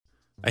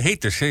I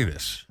hate to say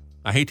this.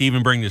 I hate to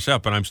even bring this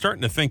up, but I'm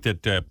starting to think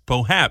that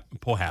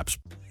perhaps.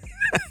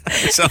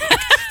 It sounds like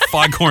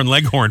Foghorn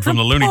Leghorn from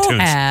the Looney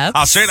Tunes.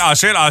 I said,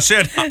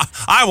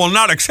 I will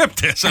not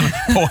accept this. And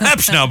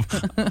perhaps now,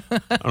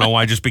 I don't know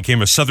why I just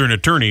became a Southern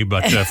attorney,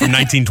 but from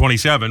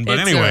 1927. But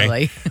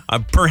anyway,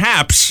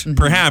 perhaps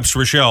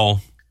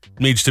Rochelle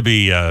needs to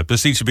be,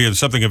 this needs to be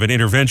something of an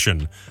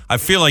intervention. I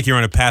feel like you're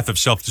on a path of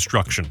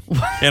self-destruction.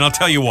 And I'll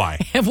tell you why.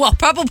 Well,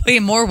 probably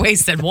in more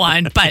ways than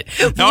one, but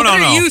what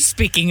are you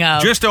speaking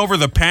of? Just over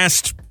the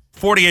past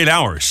 48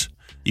 hours,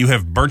 you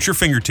have burnt your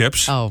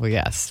fingertips. Oh,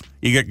 yes.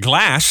 You get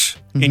glass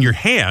in your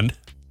hand.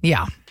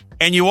 Yeah.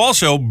 And you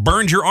also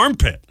burned your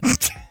armpit.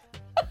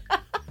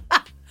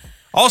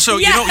 Also,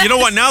 you know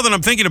what? Now that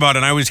I'm thinking about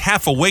it, I was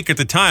half awake at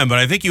the time, but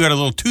I think you had a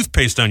little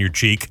toothpaste on your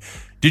cheek.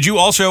 Did you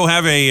also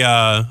have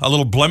a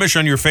little blemish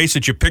on your face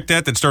that you picked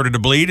at that started to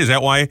bleed? Is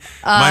that why? Am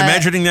I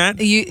imagining that?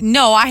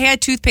 No, I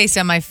had toothpaste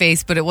on my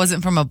face, but it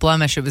wasn't from a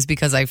blemish. It was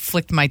because I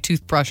flicked my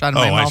toothbrush out of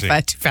my mouth. I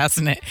had to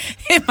fasten it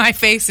in my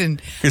face.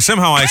 Because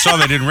somehow I saw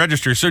that didn't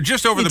register. So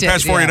just over the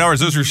past 48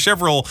 hours, those are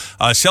several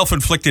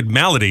self-inflicted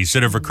maladies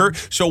that have occurred.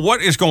 So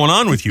what is going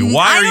on with you?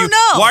 I don't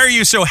know. Why are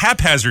you so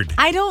haphazard?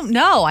 I don't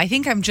know. I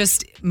think I'm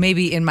just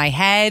maybe in my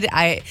head.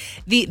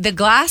 The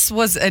glass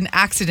was an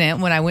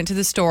accident when I went to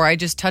the store. I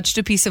just touched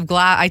a piece of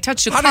glass. I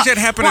touched a cup. How does that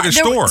happen at a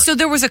store? So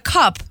there was a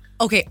cup.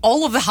 Okay,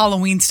 all of the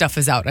Halloween stuff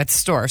is out at the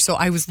store. So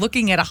I was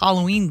looking at a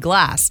Halloween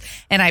glass,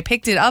 and I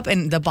picked it up,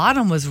 and the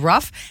bottom was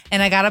rough,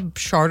 and I got a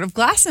shard of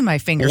glass in my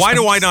finger. Why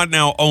do I not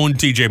now own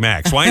TJ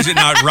Maxx? Why is it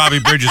not Robbie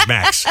Bridges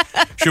Maxx?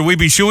 Should we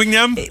be suing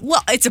them?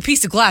 Well, it's a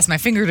piece of glass. My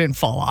finger didn't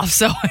fall off,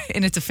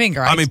 and it's a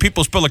finger. I mean,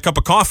 people spill a cup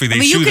of coffee.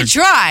 You could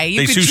try.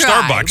 They sue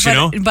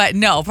Starbucks, But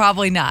no,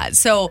 probably not.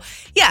 So,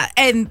 yeah,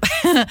 and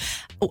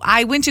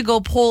I went to go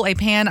pull a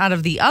pan out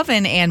of the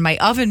oven, and my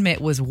oven mitt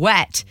was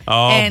wet.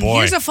 Oh, and boy.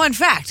 Here's a fun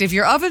fact. If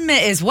your oven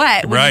mitt is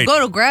wet, when you go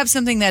to grab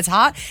something that's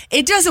hot,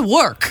 it doesn't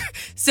work.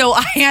 So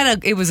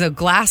it was a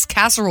glass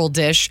casserole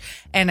dish,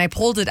 and I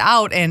pulled it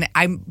out, and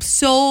I'm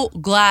so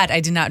glad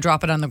I did not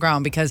drop it on the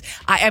ground because,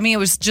 I mean, it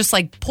was just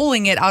like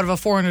pulling it out of a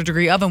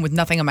 400-degree oven with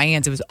nothing on my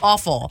hands. It was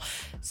awful.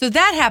 So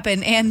that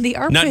happened, and the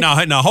armpit...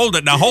 Now hold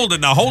it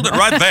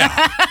right there.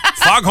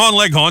 Foghorn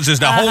Leghorn says,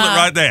 now hold it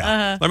right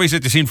there. Let me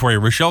set the scene for you.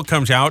 Rochelle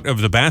comes out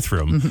of the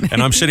bathroom,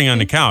 and I'm sitting on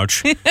the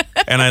couch,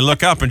 and I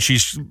look up, and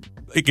she's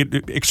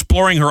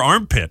exploring her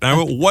armpit. And I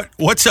go,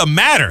 what's the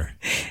matter?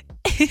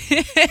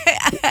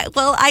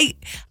 Well,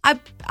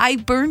 I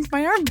burned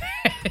my armpit.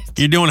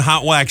 You're doing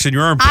hot wax in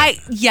your armpit?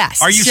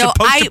 Yes. Are you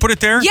supposed to put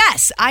it there?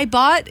 Yes. I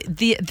bought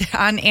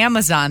on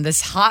Amazon this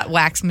hot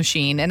wax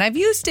machine, and I've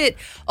used it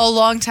a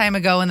long time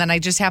ago, and then I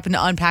just happened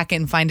to unpack it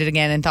and find it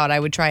again and thought I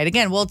would try it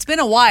again. Well, it's been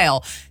a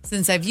while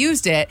since I've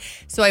used it,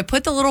 so I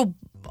put the little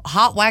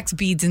hot wax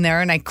beads in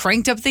there, and I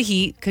cranked up the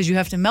heat because you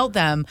have to melt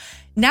them,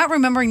 not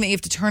remembering that you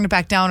have to turn it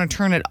back down or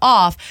turn it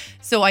off.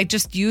 So I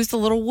just used a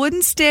little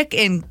wooden stick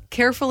and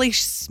carefully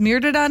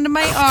smeared it onto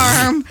my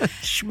arm.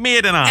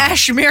 Smeared it on. I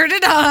smeared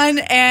it on,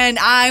 and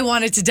I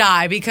wanted to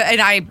die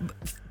and I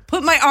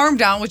put my arm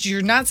down, which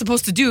you're not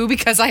supposed to do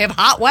because I have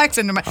hot wax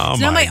under my. Oh,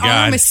 so now my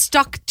arm is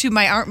stuck to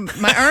my arm.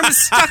 My arm is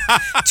stuck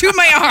to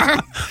my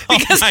arm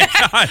because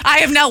I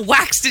have now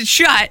waxed it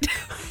shut.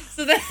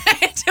 So then I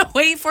had to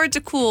wait for it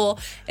to cool,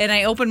 and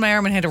I opened my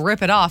arm and had to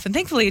rip it off. And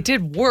thankfully it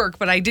did work,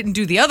 but I didn't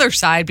do the other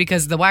side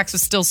because the wax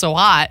was still so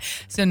hot.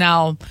 So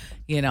now,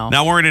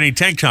 Not wearing any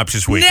tank tops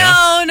this week,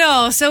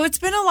 No. So it's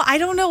been I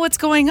don't know what's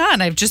going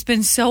on. I've just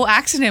been so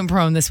accident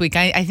prone this week.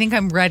 I think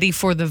I'm ready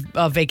for the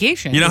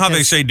vacation. You know how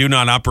they say do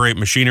not operate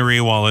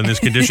machinery while in this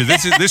condition?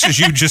 This is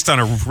you just on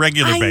a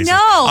regular basis. I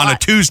know. On a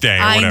Tuesday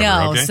or whatever. I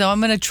know. Okay? So I'm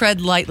going to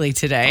tread lightly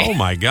today. Oh,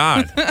 my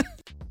God.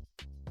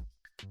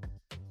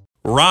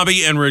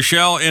 Robbie and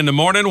Rochelle in the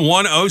morning,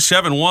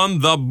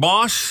 1071 The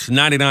Boss,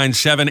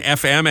 99.7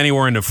 FM,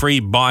 anywhere in the free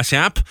Boss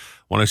app,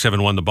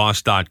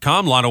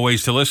 1071theboss.com. A lot of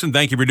ways to listen.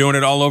 Thank you for doing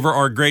it all over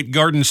our great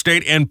Garden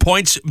State and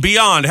points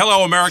beyond.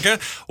 Hello, America.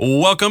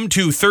 Welcome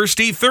to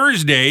Thirsty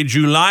Thursday,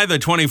 July the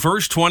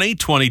 21st,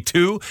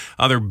 2022.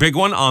 Other big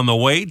one on the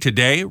way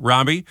today.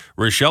 Robbie,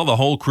 Rochelle, the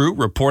whole crew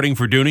reporting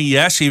for duty.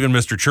 Yes, even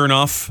Mr.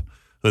 Chernoff,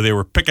 who they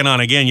were picking on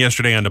again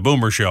yesterday on the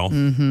Boomer Show.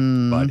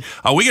 Mm-hmm.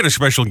 But we get a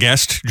special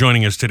guest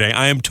joining us today.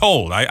 I am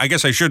told, I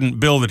guess I shouldn't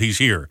bill that he's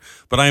here,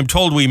 but I am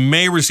told we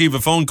may receive a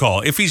phone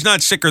call, if he's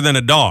not sicker than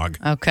a dog.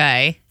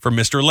 Okay. From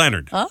Mr.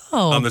 Leonard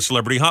on the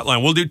Celebrity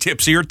Hotline. We'll do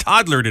Tipsy or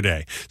Toddler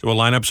today. So we'll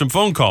line up some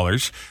phone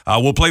callers.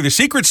 We'll play the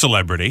Secret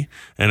Celebrity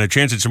and a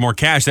chance at some more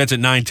cash. That's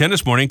at 9:10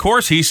 this morning. Of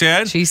course, he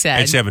said. She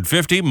said. At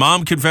 7:50.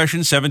 Mom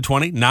Confession,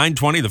 7:20.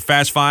 9:20, the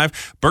Fast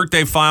Five.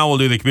 Birthday File. We'll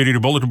do the Community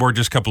Bulletin Board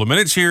just a couple of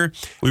minutes here.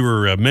 We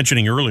were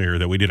mentioning earlier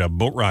that we did a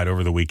boat ride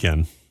over the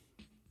weekend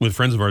with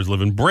friends of ours live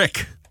in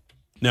Brick.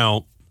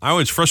 Now, I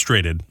was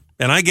frustrated,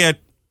 and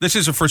this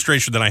is a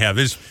frustration that I have.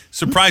 This is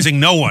surprising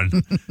no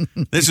one.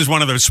 This is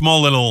one of those small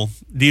little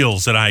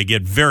deals that I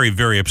get very,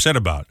 very upset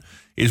about,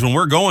 is when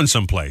we're going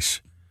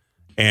someplace.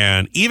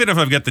 And even if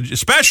I've got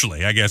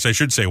especially, I guess I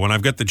should say, when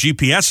I've got the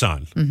GPS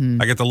on,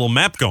 I got the little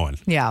map going.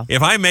 Yeah.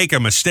 If I make a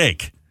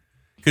mistake,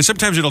 Because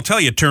sometimes it'll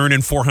tell you turn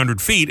in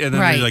 400 feet, and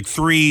then Right. there's like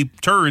 3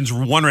 turns,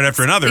 one right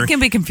after another. It can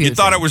be confusing. You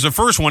thought it was the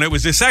first one, it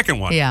was the second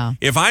one. Yeah.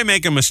 If I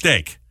make a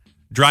mistake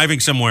driving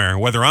somewhere,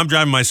 whether I'm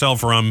driving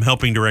myself or I'm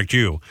helping direct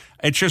you,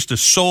 it's just a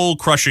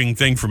soul-crushing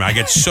thing for me. I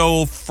get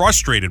so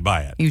frustrated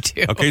by it. You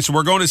too. Okay, so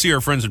we're going to see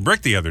our friends in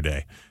Brick the other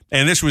day.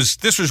 And this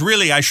was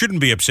really, I shouldn't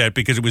be upset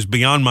because it was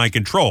beyond my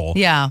control.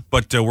 Yeah.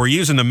 But we're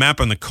using the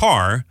map on the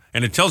car,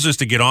 and it tells us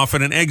to get off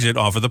at an exit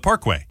off of the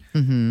parkway.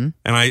 Mm-hmm.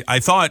 And I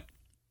thought,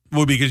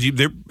 well, because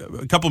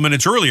a couple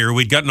minutes earlier,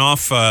 we'd gotten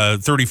off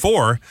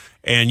 34,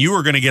 and you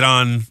were going to get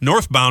on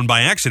northbound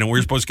by accident. We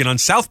were supposed to get on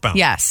southbound.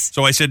 Yes.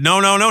 So I said, no,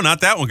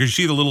 not that one, because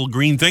you see the little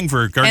green thing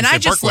for Garden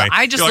State Parkway.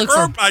 I just You're look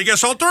like, for. I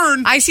guess I'll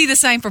turn. I see the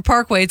sign for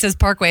Parkway. It says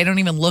Parkway. I don't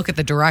even look at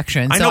the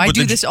directions. I So know, I but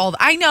do the- this all.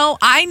 I know.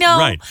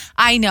 Right.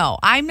 I know.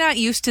 I'm not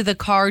used to the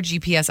car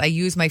GPS. I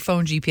use my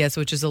phone GPS,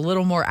 which is a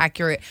little more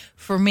accurate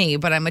for me.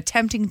 But I'm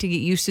attempting to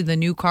get used to the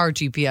new car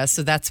GPS.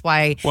 So that's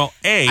why. Well,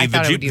 I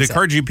thought I would the use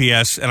car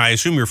GPS, and I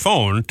assume your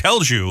phone,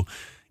 tells you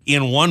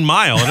in 1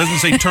 mile. It doesn't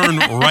say turn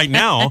right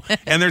now.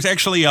 And there's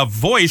actually a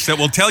voice that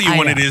will tell you I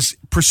when know. it is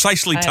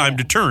precisely time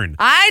to turn.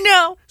 I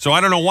know. So I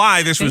don't know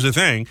why this was a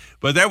thing,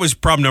 but that was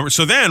problem number.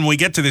 So then we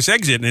get to this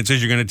exit, and it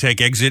says you're going to take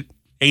exit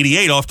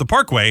 88 off the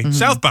parkway,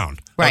 southbound.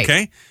 Right.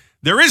 Okay?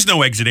 There is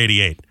no exit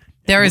 88.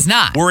 There is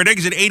not. We're at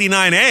exit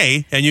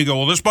 89A, and you go,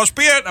 well, this must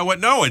be it. I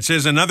went, no, it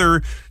says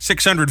another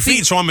 600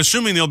 feet, so I'm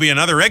assuming there'll be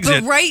another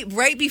exit. But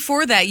right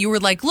before that, you were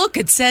like, look,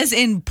 it says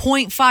in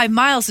 0.5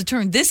 miles to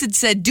turn. This had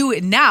said do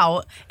it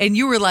now. And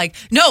you were like,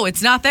 no,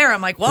 it's not there.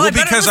 I'm like, well,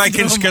 Because I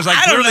don't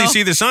clearly know.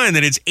 see the sign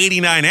that it's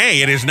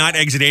 89A. It is not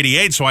exit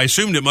 88, so I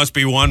assumed it must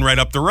be one right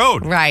up the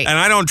road. Right. And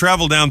I don't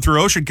travel down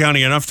through Ocean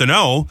County enough to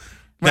know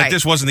that Right.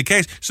 this wasn't the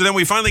case. So then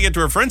we finally get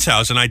to our friend's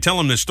house, and I tell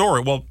him this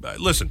story. Well,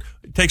 listen,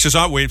 it takes us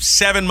out. We're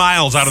 7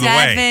 miles out of the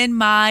way. 7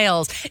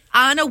 miles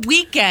on a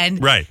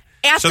weekend. Right.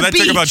 At So the that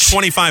took about beach.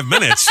 25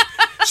 minutes.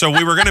 So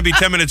we were going to be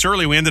 10 minutes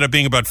early. We ended up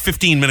being about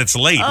 15 minutes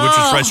late, which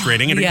was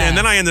frustrating. And, yeah. and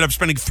then I ended up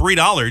spending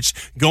 $3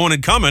 going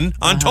and coming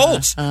on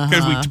tolls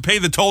because we pay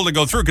the toll to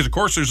go through. Because, of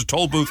course, there's a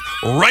toll booth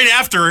right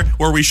after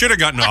where we should have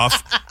gotten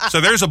off.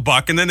 So there's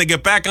 $1. And then they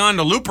get back on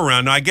to loop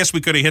around. Now, I guess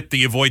we could have hit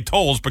the avoid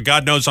tolls, but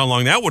God knows how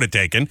long that would have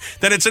taken.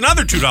 Then it's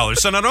another $2.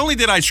 So not only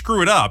did I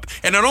screw it up,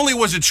 and not only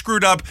was it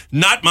screwed up,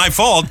 not my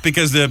fault,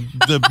 because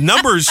the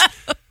numbers...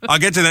 I'll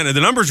get to that.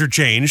 The numbers are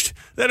changed.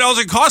 That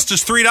also cost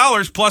us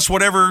 $3 plus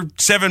whatever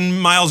 7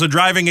 miles of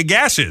driving of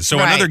gas is. So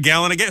Right. another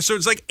gallon of gas. So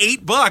it's like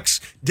 $8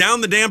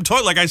 down the damn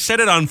toilet. Like I set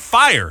it on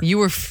fire. You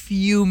were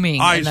fuming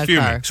I in was the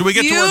fuming. car. So we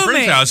get to our friend's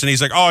Fuming. house, and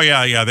he's like, "Oh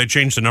yeah, they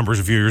changed the numbers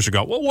a few years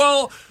ago."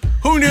 Well,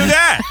 who knew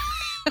that?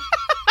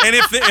 And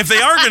if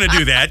they are going to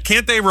do that,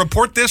 can't they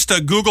report this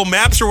to Google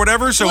Maps or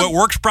whatever so it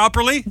works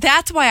properly?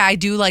 That's why I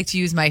do like to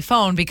use my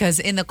phone, because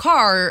in the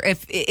car,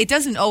 if it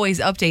doesn't always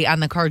update on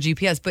the car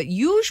GPS, but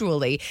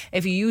usually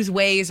if you use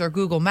Waze or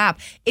Google Map,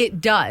 it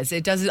does.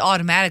 It does it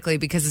automatically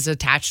because it's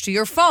attached to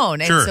your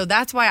phone. And Sure. so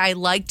that's why I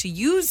like to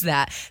use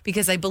that,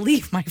 because I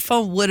believe my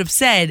phone would have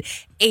said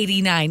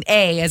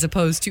 89A as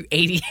opposed to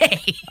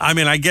 80A. I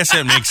mean, I guess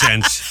that makes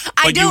sense.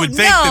 I But you would don't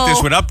think that know.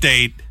 this would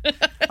update.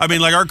 I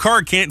mean, like our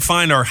car can't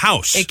find our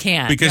house. It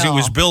can't, because it no.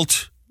 was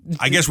built.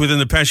 I guess within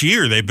the past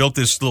year, they built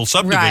this little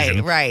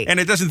subdivision. Right. And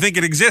it doesn't think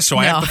it exists. So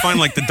I No. have to find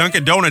like the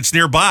Dunkin' Donuts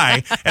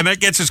nearby. And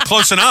that gets us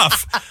close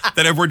enough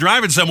that if we're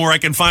driving somewhere, I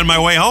can find my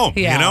way home.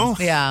 Yeah, You know?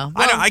 yeah.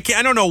 I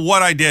don't know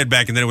what I did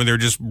back in the day when they were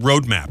just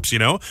road maps, you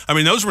know? I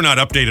mean, those were not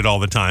updated all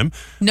the time.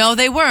 No,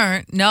 they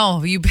weren't.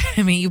 No, you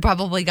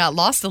probably got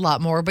lost a lot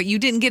more, but you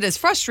didn't get as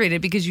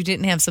frustrated because you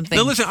didn't have something.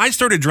 Now, listen, I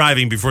started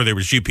driving before there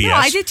was GPS. No,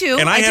 I did too.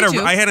 And I had did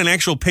too. I had an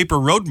actual paper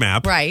road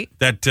map. Right.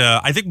 That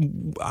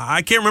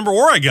I can't remember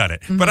where I got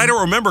it, but I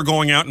don't remember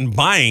going out and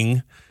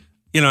buying,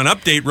 an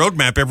update road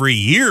map every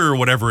year or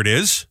whatever it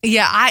is.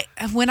 Yeah,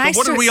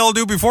 What did we all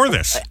do before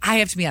this? I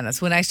have to be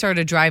honest. When I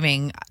started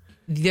driving,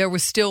 there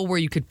was still where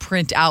you could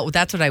print out.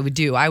 That's what I would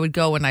do. I would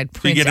go and I'd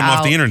print out. get them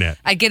off the internet.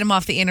 I'd get them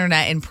off the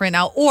internet and print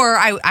out. Or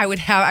I would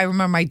have, I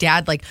remember my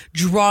dad like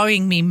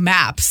drawing me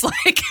maps.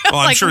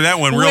 I'm sure that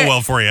went real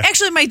well for you.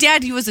 Actually, my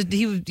dad, he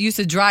used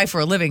to drive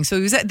for a living. So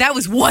that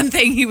was one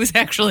thing he was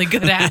actually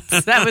good at.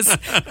 That was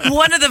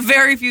one of the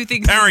very few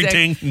things.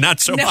 Parenting,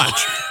 not so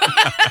much.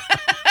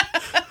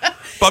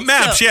 But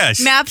maps,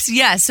 yes. Maps,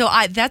 yes. So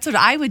that's what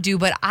I would do.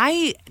 But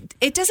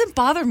it doesn't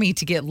bother me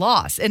to get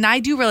lost. And I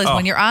do realize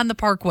when you're on the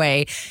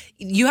parkway,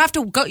 you have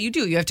to go.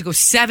 You have to go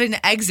 7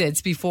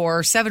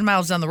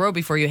 miles down the road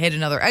before you hit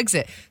another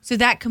exit. So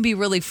that can be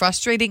really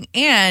frustrating.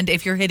 And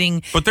if you're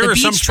hitting But there the are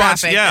some beach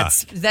spots, traffic, yeah.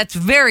 that's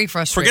very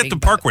frustrating. Forget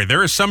the parkway.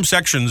 There are some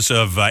sections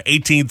of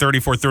 18,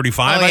 34,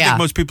 35. Oh, I yeah. think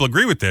most people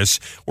agree with this.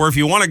 Where if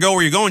you want to go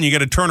where you're going, you got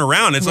to turn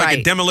around. It's like a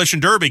Right.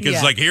 demolition derby because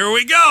it's Yeah. like, here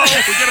we go. We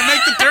got to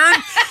make the turn.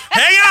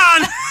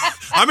 Hang on.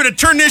 I'm going to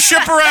turn this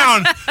ship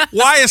around.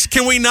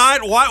 Can we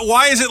not?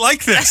 Why is it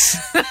like this?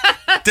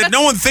 Did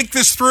no one think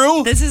this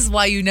through? This is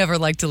why you never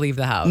like to leave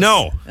the house.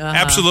 No,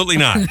 absolutely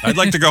not. I'd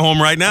like to go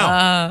home right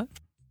now.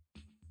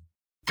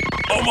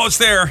 Almost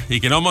there.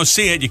 You can almost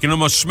see it. You can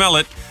almost smell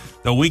it.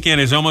 The weekend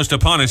is almost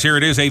upon us. Here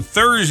it is, a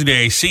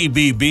Thursday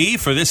CBB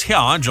for this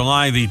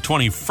July the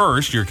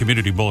 21st, your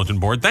community bulletin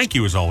board. Thank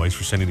you, as always,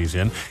 for sending these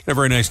in. A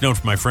very nice note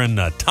from my friend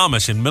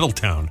Thomas in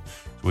Middletown.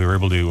 We were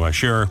able to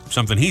share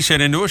something he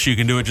sent into us. You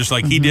can do it just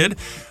like he did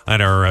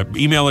at our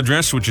email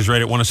address, which is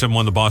right at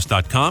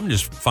 1071theboss.com.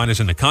 Just find us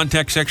in the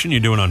contact section.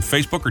 You do it on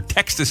Facebook or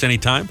text us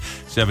anytime,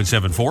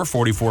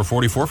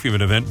 774-4444 if you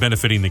have an event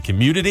benefiting the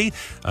community,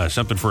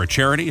 something for a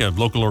charity, a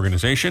local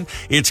organization.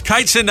 It's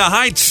Kites in the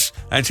Heights.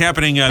 That's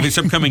happening this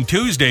upcoming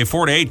Tuesday,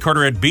 4 to 8,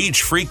 Carteret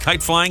Beach. Free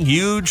kite flying,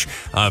 huge.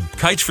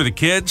 Kites for the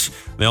kids.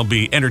 There'll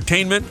be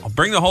entertainment.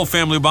 Bring the whole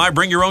family by.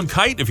 Bring your own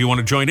kite if you want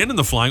to join in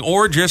the flying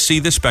or just see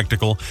the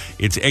spectacle.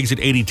 It's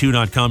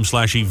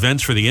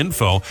exit82.com/events for the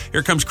info.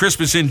 Here comes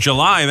Christmas in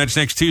July. That's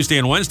next Tuesday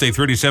and Wednesday,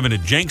 37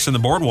 at Jenks on the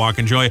Boardwalk.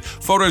 Enjoy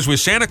photos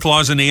with Santa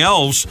Claus and the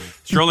elves,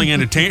 strolling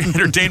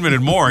entertainment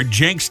and more.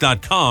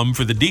 Jenks.com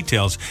for the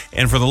details.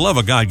 And for the love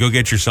of God, go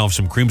get yourself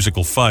some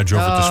creamsicle fudge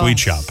over at the Sweet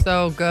Shop.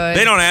 So good.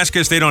 They don't ask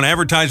us. They don't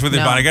advertise with it,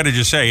 but I got to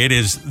just say, it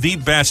is the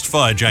best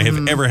fudge I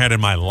have ever had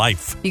in my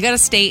life. You got to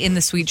stay in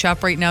the Sweet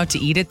Shop right now to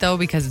eat it, though,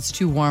 because it's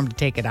too warm to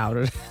take it out.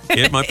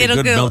 It might be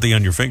good melty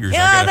on your fingers.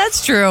 Yeah,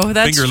 that's true.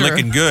 That's finger true.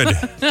 licking good,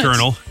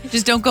 Colonel.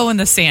 Just don't go in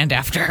the sand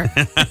after.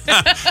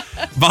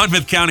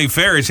 Monmouth County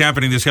Fair is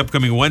happening this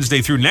upcoming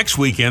Wednesday through next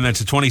weekend. That's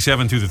the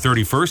 27th through the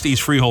 31st.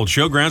 East Freehold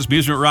Showgrounds,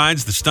 amusement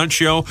rides, the stunt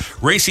show,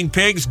 racing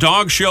pigs,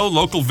 dog show,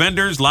 local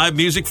vendors, live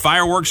music,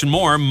 fireworks, and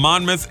more.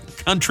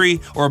 Monmouth Country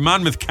or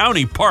Monmouth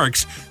County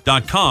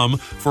Parks.com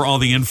for all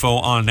the info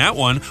on that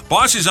one.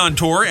 Boss is on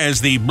tour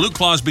as the Blue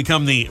Claws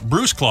become the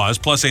Bruce Claws,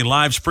 plus a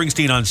live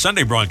Springsteen on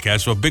Sunday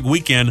broadcast. So a big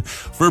weekend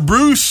for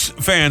Bruce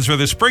fans for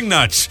the Spring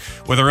Nuts,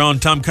 with our own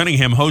Tom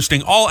Cunningham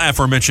hosting all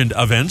aforementioned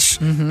events.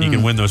 You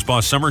can win those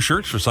Boss summer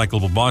shirts,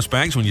 recyclable Boss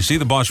bags. When you see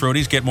the Boss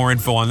Roadies, get more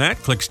info on that.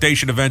 Click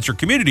station events or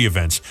community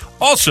events.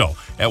 Also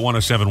at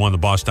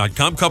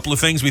 1071theboss.com. Couple of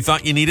things we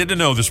thought you needed to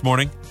know this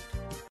morning.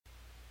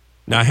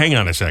 Now, hang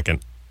on a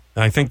second.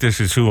 I think this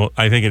is who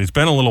I think it has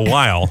been a little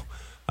while.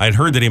 I'd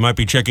heard that he might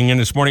be checking in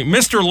this morning.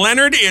 Mr.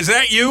 Leonard, is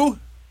that you?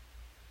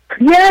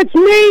 Yeah, it's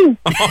me.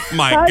 Oh,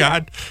 my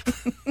God.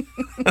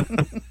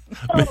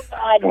 Oh,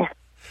 God.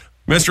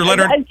 Mr.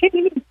 Leonard.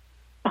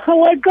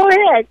 Go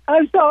ahead.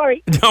 I'm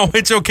sorry. No,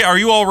 it's okay. Are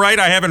you all right?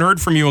 I haven't heard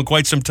from you in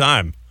quite some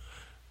time.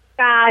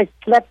 I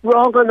slept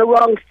wrong on the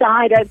wrong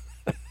side.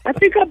 I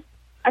think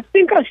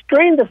I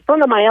strained the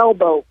front of my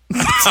elbow.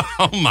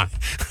 Oh, my.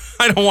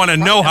 I don't want to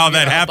know how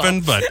that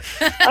happened, but...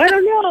 I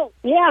don't know.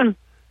 Yeah.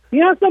 You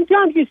know,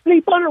 sometimes you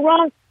sleep on it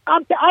wrong. I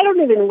don't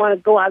even want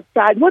to go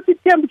outside. What's the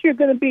temperature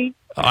going to be?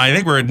 I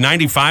think we're at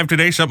 95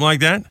 today, something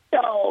like that.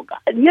 Oh, God.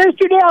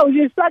 Yesterday, I was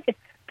just like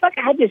I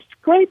had to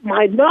scrape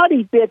my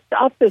naughty bits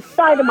off the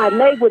side of my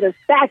leg with a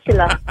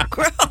spatula.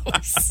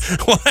 Gross.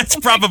 Well, that's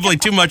probably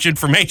too much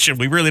information.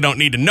 We really don't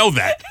need to know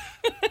that.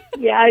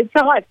 Yeah, it's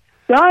hot.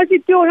 So how's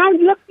it doing?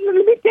 Let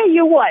me tell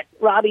you what,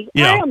 Robbie.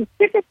 Yeah. I am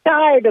sick and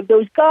tired of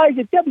those guys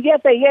at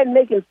WFAN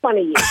making fun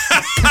of you.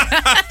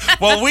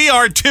 Well, we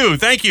are too.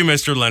 Thank you,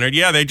 Mr. Leonard.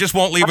 Yeah, they just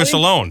won't leave us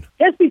alone.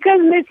 Just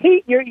because of this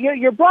heat,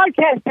 your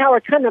broadcast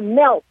tower kind of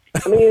melts.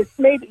 I mean, it's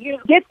maybe you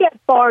get that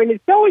far, and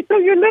it's always so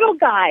you're little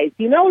guys,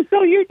 you know.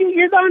 So you're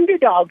the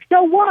underdog.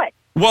 So what?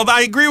 Well,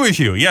 I agree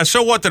with you. Yeah,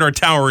 so what that our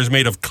tower is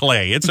made of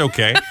clay? It's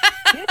okay.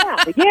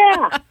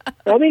 Yeah.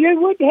 I mean,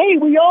 hey,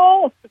 we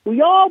all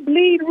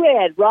bleed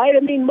red, right? I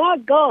mean, my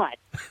God.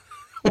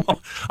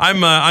 Well,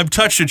 I'm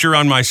touched that you're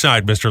on my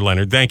side, Mr.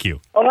 Leonard. Thank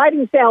you. Oh, I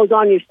didn't say I was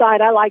on your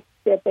side. I like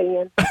stepping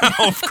in.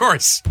 Oh, of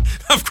course.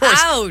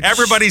 Ouch.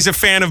 Everybody's a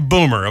fan of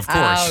Boomer, of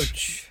course.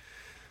 Ouch.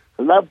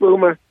 I love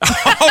Boomer.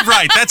 All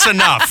right, that's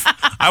enough.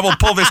 I will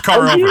pull this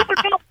car over.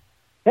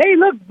 Hey,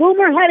 look,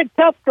 Boomer had it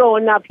tough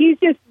growing up. He's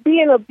just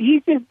being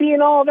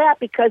all that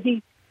because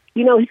he's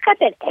got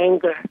that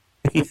anger.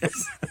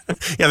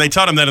 Yeah, they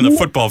taught him that in the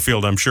football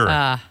field, I'm sure.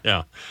 Yeah.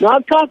 No,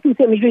 I've talked to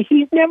him.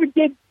 He never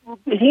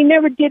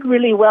did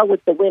really well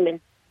with the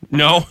women.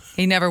 No?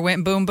 He never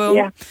went boom boom?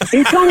 Yeah.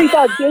 He told me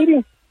about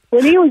dating.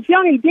 When he was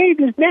young, he dated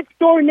his next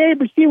door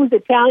neighbor. She was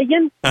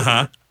Italian.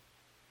 Uh-huh.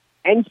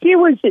 And she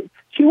wasn't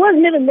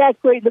even that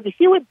great looking.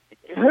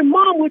 Her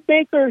mom would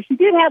make her, she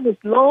did have this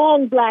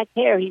long black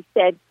hair, he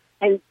said,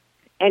 and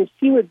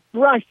she would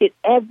brush it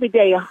every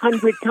day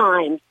 100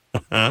 times.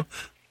 Uh-huh.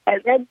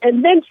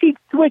 And then she'd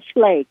switch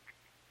legs.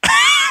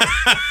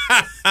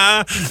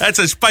 That's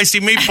a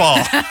spicy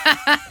meatball.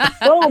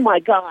 Oh, my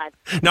God.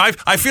 Now,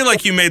 I feel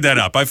like you made that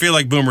up. I feel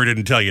like Boomer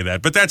didn't tell you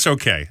that, but that's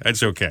okay.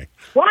 That's okay.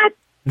 What?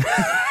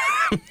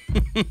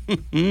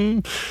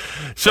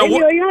 So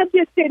anyway, I'm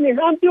just sitting there.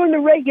 I'm doing the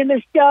regular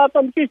stuff.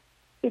 I'm just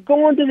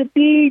going to the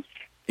beach.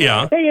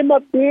 Yeah. Paying my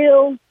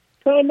bills.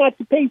 Trying not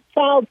to pay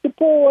child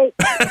support.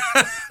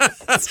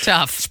 It's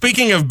tough.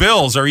 Speaking of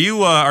bills, are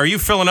you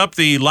filling up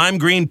the lime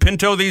green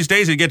Pinto these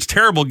days? It gets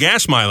terrible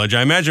gas mileage,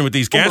 I imagine, with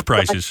these gas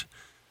prices.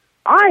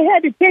 I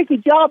had to take a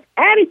job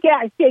at a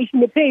gas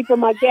station to pay for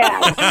my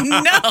gas.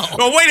 No.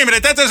 Well, wait a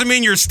minute. That doesn't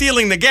mean you're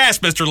stealing the gas,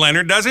 Mr.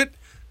 Leonard, does it?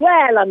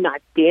 Well, I'm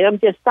not stealing. I'm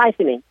just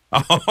siphoning.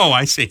 Oh,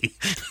 I see.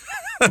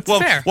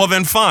 fair. Well,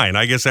 then fine.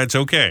 I guess that's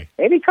okay.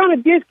 Any kind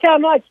of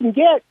discount I can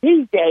get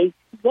these days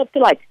is up to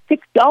like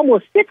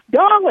almost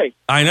 $6.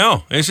 I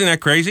know. Isn't that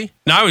crazy?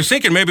 Now, I was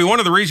thinking maybe one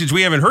of the reasons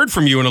we haven't heard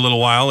from you in a little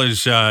while is,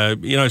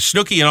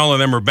 Snooki and all of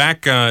them are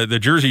back. The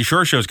Jersey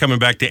Shore show is coming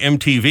back to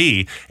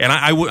MTV. And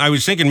I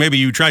was thinking maybe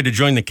you tried to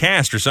join the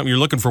cast or something. You're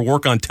looking for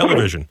work on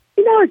television.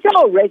 It's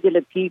all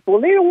regular people.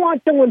 They don't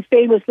want someone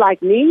famous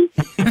like me.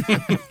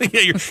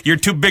 Yeah, you're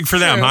too big for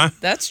them, huh?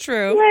 That's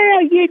true.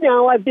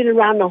 Well, I've been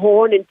around the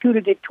horn and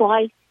tooted it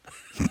twice.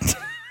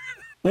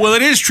 Well,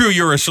 it is true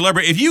you're a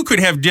celebrity. If you could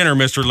have dinner,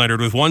 Mr. Leonard,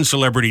 with one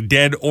celebrity,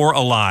 dead or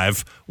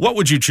alive, what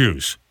would you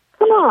choose?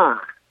 Well,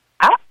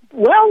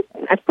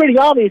 that's pretty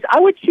obvious.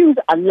 I would choose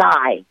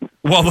alive.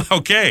 Well,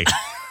 okay.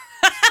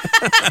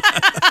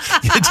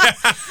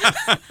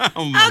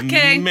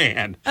 Okay.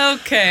 Man.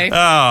 Okay.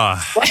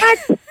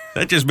 What?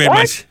 That just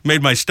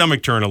made my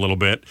stomach turn a little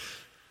bit.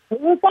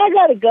 Look, I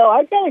gotta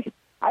go.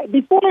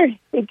 Before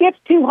it gets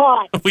too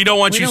hot. We don't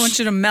want we you don't want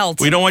you to melt.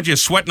 We don't want you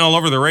sweating all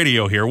over the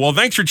radio here. Well,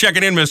 thanks for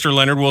checking in, Mr.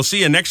 Leonard. We'll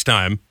see you next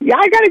time. Yeah,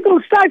 I gotta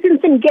go start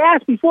in some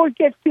gas before it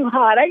gets too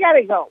hot. I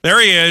gotta go. There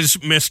he is,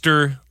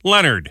 Mr.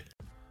 Leonard.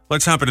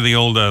 Let's hop into the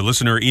old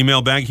listener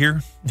email bag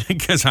here,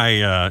 because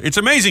it's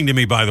amazing to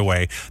me, by the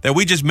way, that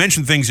we just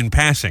mention things in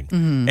passing.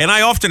 Mm-hmm. And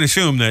I often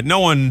assume that no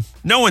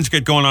one's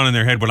got going on in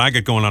their head what I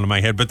get going on in my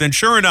head. But then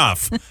sure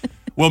enough,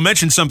 we'll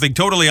mention something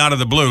totally out of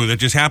the blue that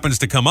just happens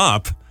to come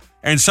up,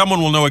 and someone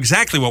will know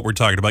exactly what we're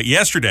talking about.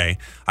 Yesterday,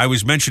 I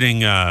was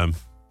mentioning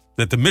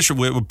that the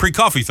Michelin,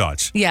 pre-coffee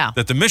thoughts. Yeah.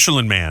 That the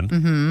Michelin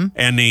Man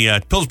and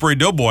the Pillsbury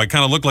Doughboy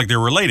kind of look like they're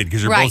related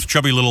because they're both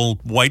chubby little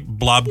white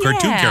blob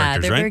cartoon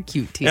characters, they're right? very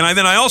cute too. And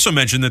then I also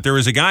mentioned that there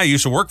was a guy I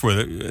used to work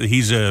with.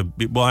 He's I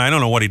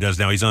don't know what he does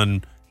now. He's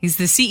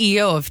the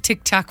CEO of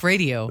TikTok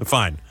Radio.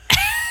 Fine.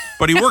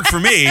 But he worked for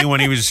me when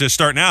he was just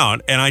starting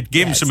out, and I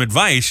gave him some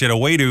advice, a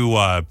way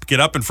to get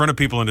up in front of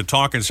people and to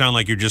talk and sound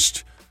like you're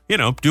just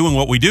doing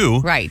what we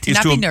do. Right.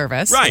 Not be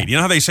nervous. Right. You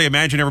know how they say,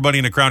 imagine everybody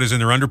in the crowd is in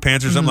their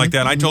underpants or something like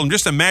that? I told him,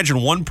 just imagine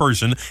one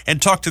person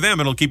and talk to them.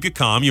 It'll keep you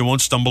calm. You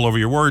won't stumble over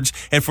your words.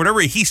 And for whatever,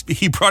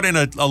 he brought in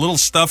a little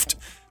stuffed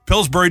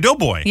Pillsbury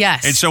Doughboy.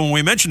 Yes. And so when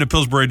we mentioned a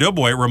Pillsbury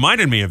Doughboy, it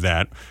reminded me of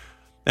that.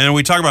 And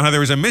we talked about how there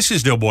was a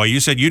Mrs. Doughboy. You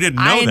said you didn't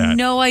know that. I had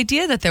no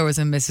idea that there was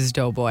a Mrs.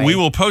 Doughboy. We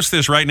will post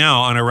this right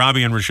now on a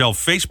Robbie and Rochelle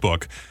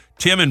Facebook.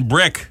 Tim and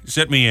Brick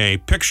sent me a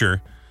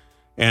picture.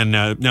 And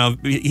now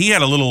he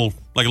had a little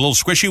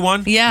squishy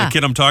one. Yeah. The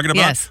kid I'm talking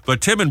about. Yes.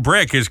 But Tim and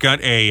Brick has got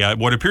a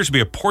what appears to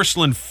be a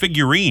porcelain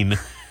figurine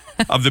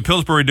of the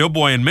Pillsbury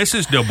Doughboy and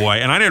Mrs. Doughboy.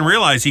 And I didn't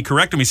realize, he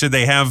corrected me, said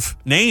they have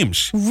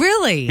names.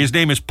 Really? His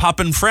name is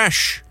Poppin'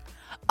 Fresh.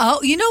 Oh,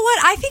 you know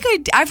what? I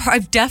think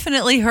I've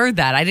definitely heard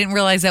that. I didn't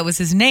realize that was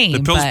his name.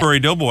 The Pillsbury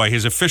Doughboy,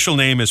 his official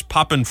name is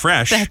Poppin'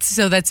 Fresh. That's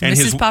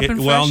Mrs. Poppin'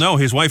 Fresh? Well, no,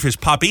 his wife is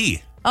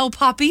Poppy. Oh,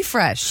 Poppy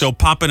Fresh. So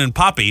Poppin' and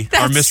Poppy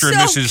are Mr. and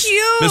Mrs.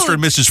 Cute. Mr.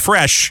 and Mrs.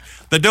 Fresh,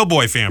 the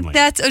Doughboy family.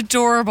 That's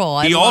adorable.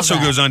 He also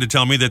goes on to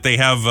tell me that they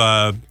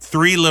have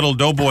 3 little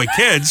Doughboy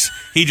kids.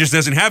 He just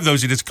doesn't have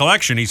those in his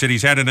collection. He said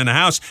he's had it in the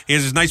house. He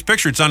has this nice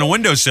picture. It's on a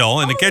windowsill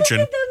in the kitchen.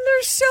 Look at them.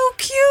 They're so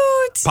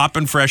cute.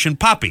 Poppin' Fresh and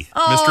Poppy,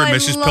 Mr. and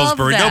Mrs.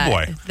 Pillsbury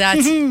Doughboy.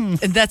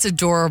 That's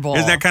adorable.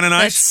 Isn't that kind of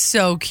nice? That's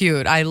so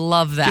cute. I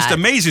love that. Just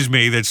amazes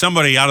me that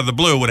somebody out of the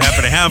blue would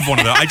happen to have one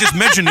of those. I just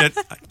mentioned it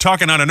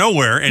talking out of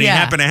nowhere, and he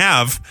happened to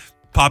have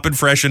Poppin'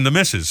 Fresh and the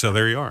Misses. So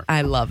there you are.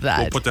 I love that.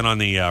 We'll put that on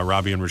the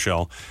Robbie and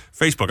Rochelle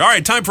Facebook. All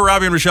right, time for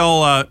Robbie and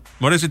Rochelle.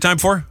 What is it time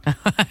for?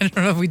 I don't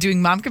know. Are we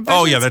doing mom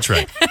confessions? Oh, yeah, that's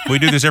right. We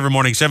do this every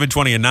morning,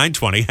 7:20 and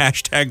 9:20.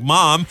 Hashtag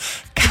mom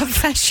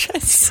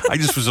confessions. I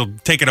just was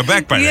taken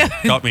aback by that.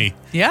 Caught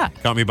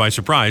me by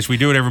surprise. We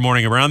do it every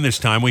morning around this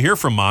time. We hear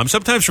from moms,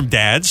 sometimes from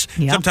dads,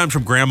 sometimes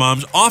from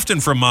grandmoms, often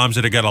from moms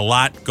that have got a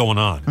lot going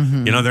on.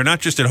 Mm-hmm. They're not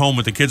just at home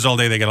with the kids all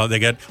day. They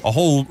get a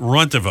whole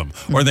runt of them,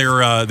 or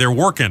they're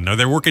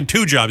working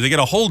 2 jobs. They get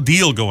a whole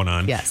deal going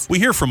on. Yes. We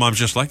hear from moms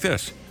just like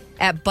this.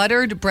 At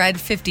Buttered Bread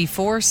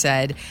 54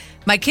 said,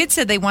 my kids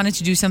said they wanted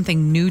to do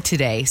something new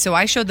today, so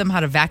I showed them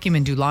how to vacuum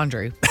and do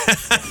laundry.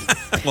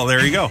 Well,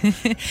 there you go.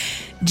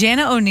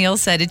 Jana O'Neill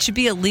said it should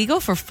be illegal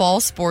for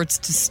fall sports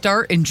to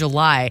start in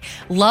July.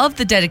 Love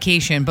the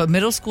dedication, but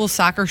middle school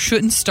soccer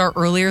shouldn't start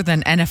earlier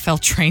than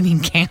NFL training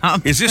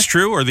camp. Is this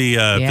true, or the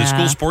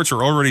school sports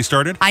are already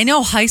started? I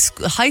know high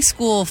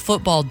school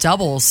football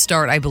doubles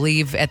start, I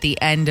believe, at the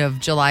end of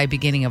July,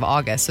 beginning of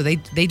August. So they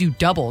do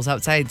doubles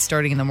outside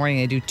starting in the morning.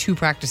 They do 2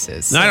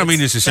 practices. So now, I don't mean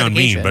this to sound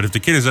mean, but if the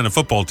kid is on a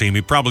football team,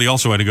 he probably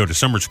also had to go to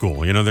summer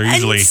school. They're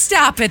usually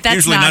stop it. That's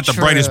usually not the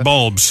brightest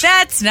bulbs.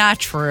 That's not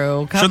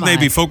true. Shouldn't they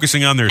be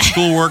focusing on their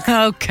schoolwork?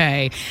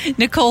 Okay.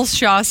 Nicole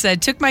Shaw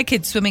said, took my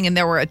kids swimming and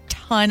there were a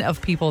ton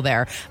of people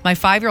there. My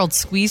 5-year-old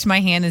squeezed my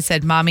hand and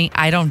said, Mommy,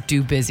 I don't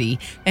do busy.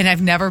 And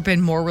I've never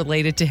been more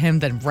related to him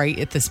than right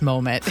at this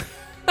moment.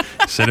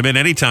 Send them in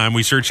anytime.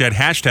 We search that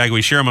hashtag.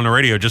 We share them on the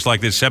radio just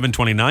like this,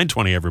 7:20,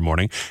 9:20 every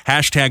morning.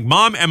 Hashtag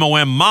mom,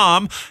 M-O-M,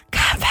 mom,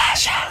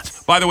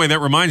 confessions. By the way, that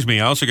reminds me,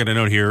 I also got a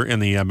note here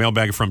in the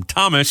mailbag from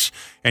Thomas,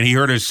 and he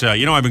heard us,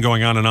 I've been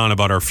going on and on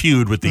about our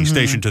feud with the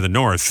station to the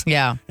north.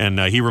 Yeah. And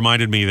he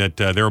reminded me that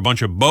there are a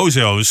bunch of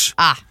bozos.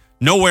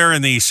 Nowhere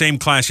in the same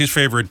class. His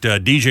favorite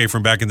DJ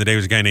from back in the day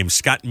was a guy named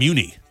Scott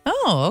Muni.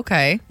 Oh,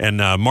 okay. And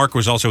Mark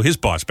was also his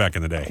boss back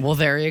in the day. Well,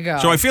 there you go.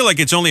 So I feel like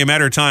it's only a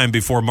matter of time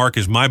before Mark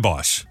is my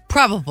boss.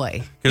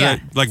 Probably. Yeah.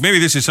 Maybe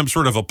this is some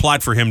sort of a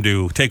plot for him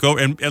to take over.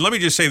 And let me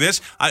just say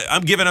this.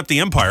 I'm giving up the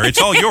empire.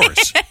 It's all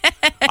yours.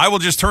 I will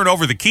just turn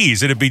over the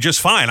keys. It'd be just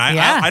fine.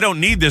 I don't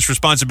need this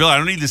responsibility. I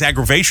don't need this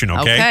aggravation,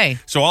 okay?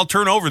 So I'll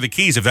turn over the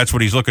keys if that's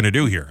what he's looking to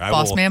do here.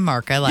 Boss man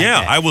Mark, I like it.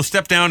 Yeah, I will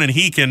step down and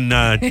he can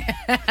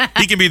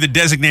be the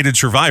designated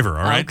survivor,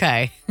 all right?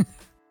 Okay.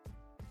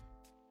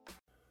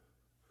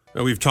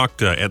 Well, we've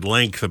talked at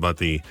length about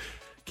the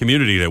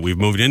community that we've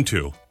moved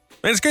into.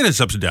 And it's got its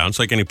ups and downs,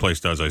 like any place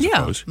does, I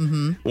suppose.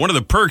 Mm-hmm. One of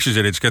the perks is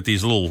that it's got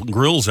these little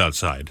grills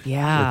outside.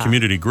 Yeah. The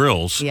community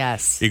grills.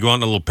 Yes. You go out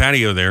on a little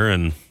patio there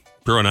and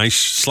throw a nice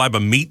slab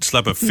of meat,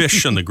 slab of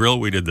fish on the grill.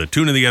 We did the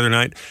tuna the other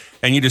night.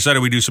 And you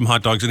decided we'd do some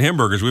hot dogs and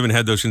hamburgers. We haven't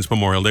had those since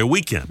Memorial Day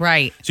weekend.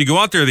 Right. So you go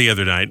out there the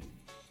other night,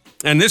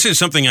 and this is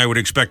something I would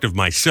expect of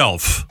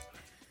myself.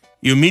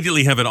 You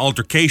immediately have an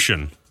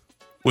altercation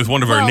with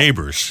one of our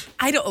neighbors.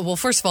 Well,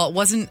 first of all, it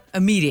wasn't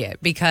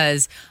immediate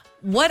because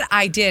what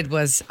I did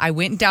was I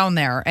went down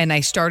there and I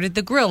started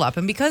the grill up.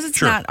 And because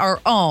it's not our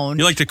own.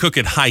 You like to cook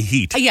at high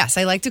heat. Yes,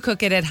 I like to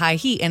cook it at high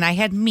heat. And I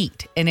had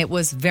meat and it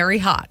was very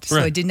hot.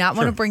 So I did not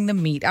want to bring the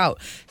meat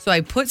out. So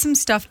I put some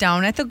stuff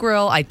down at the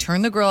grill. I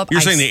turned the grill up. You're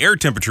saying the air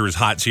temperature is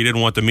hot, so you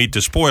didn't want the meat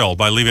to spoil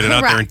by leaving it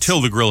out there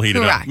until the grill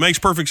heated up. Makes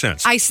perfect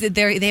sense. I sit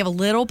there. They have a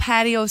little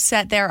patio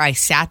set there. I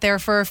sat there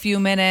for a few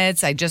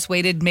minutes. I just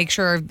waited, make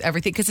sure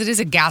everything, because it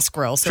is a gas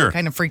grill, so it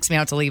kind of freaks me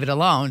out to leave it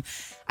alone.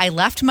 I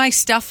left my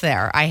stuff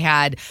there. I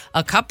had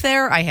a cup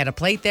there. I had a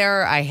plate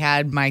there. I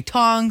had my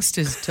tongs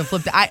to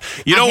flip.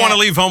 You don't want to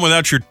leave home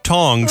without your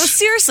tongs. Well,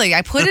 seriously,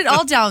 I put it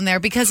all down there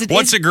because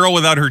What's a girl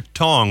without her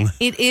tong?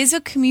 It is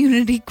a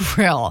community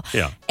grill.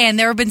 Yeah. And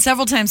there have been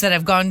several times that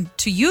I've gone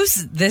to use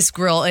this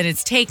grill and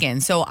it's taken.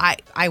 So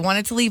I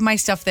wanted to leave my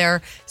stuff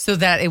there so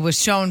that it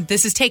was shown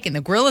this is taken. The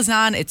grill is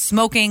on. It's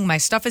smoking. My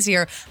stuff is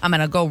here. I'm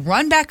going to go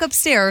run back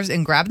upstairs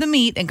and grab the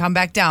meat and come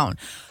back down.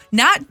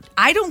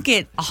 I don't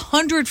get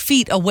 100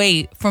 feet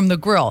away from the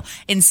grill.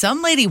 And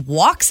some lady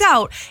walks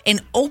out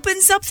and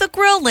opens up the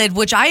grill lid,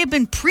 which I have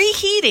been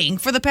preheating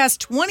for the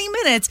past 20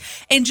 minutes,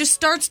 and just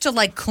starts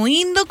to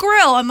clean the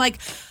grill. I'm like,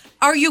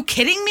 are you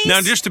kidding me? Now,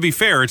 just to be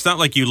fair, it's not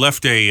like you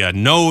left a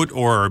note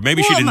or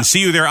maybe she didn't see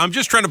you there. I'm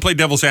just trying to play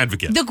devil's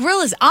advocate. The grill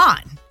is on.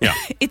 Yeah.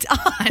 It's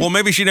on. Well,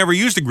 maybe she never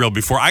used a grill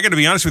before. I got to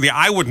be honest with you.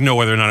 I wouldn't know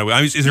whether or not it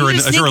was. Is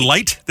there a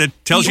light that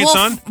tells you it's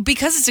on?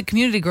 Because it's a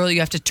community grill, you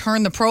have to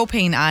turn the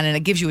propane on and it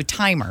gives you a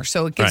timer.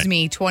 So it gives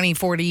me 20,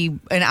 40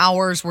 an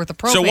hour's worth of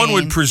propane. So one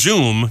would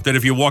presume that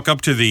if you walk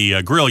up to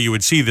the grill, you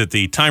would see that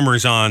the timer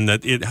is on,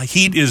 that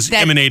heat is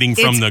emanating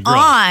from the grill.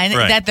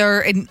 That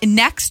they're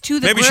next to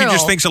the grill. Maybe she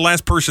just thinks the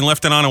last person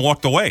left it on and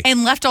walked away.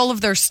 And left all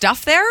of their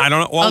stuff there? I don't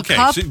know. Well, okay.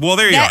 Well,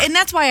 there you are. And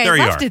that's why I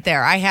left it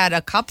there. I had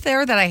a cup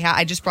there that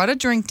I just brought a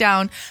drink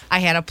down. I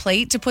had a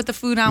plate to put the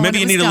food on. Maybe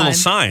when it you need was a little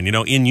sign,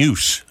 in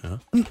use.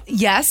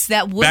 Yes,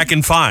 that would. Back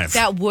in 5.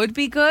 That would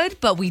be good,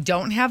 but we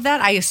don't have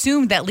that. I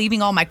assumed that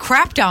leaving all my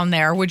crap down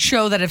there would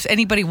show that if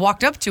anybody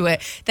walked up to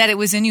it, that it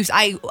was in use.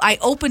 I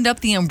opened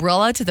up the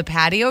umbrella to the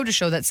patio to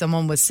show that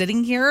someone was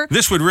sitting here.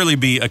 This would really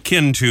be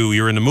akin to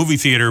you're in the movie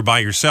theater by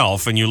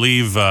yourself and you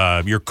leave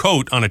your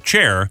coat on a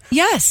chair.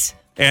 Yes.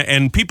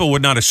 And people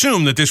would not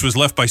assume that this was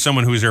left by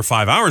someone who was there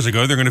 5 hours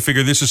ago. They're going to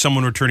figure this is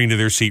someone returning to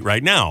their seat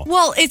right now.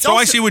 Well, it's so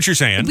I see what you're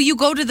saying. You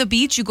go to the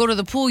beach, you go to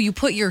the pool, you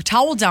put your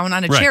towel down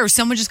on a chair. Is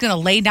someone just going to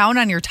lay down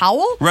on your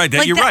towel? Right,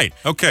 you're right.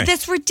 Okay.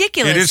 That's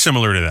ridiculous. It is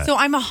similar to that. So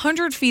I'm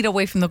 100 feet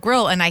away from the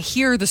grill, and I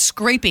hear the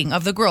scraping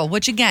of the grill,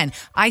 which, again,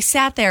 I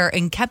sat there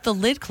and kept the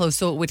lid closed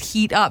so it would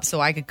heat up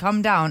so I could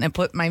come down and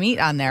put my meat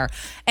on there.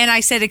 And I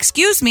said,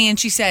 "Excuse me," and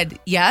she said,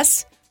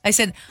 "Yes." I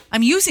said,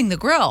 "I'm using the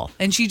grill."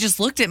 And she just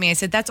looked at me. I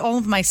said, "That's all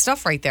of my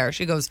stuff right there."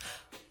 She goes,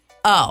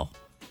 "Oh."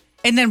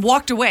 And then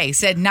walked away,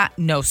 said,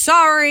 "No,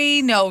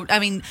 sorry. No." I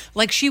mean,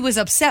 like she was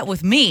upset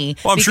with me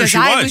because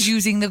I was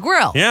using the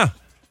grill. Yeah.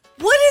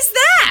 What is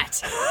that?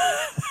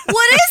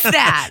 What is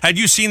that? Had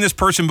you seen this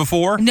person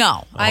before?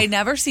 No, I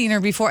never seen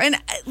her before. And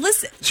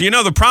listen.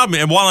 So the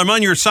problem, and while I'm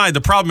on your side, the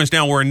problem is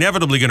now we're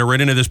inevitably going to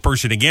run into this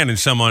person again in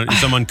some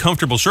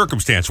uncomfortable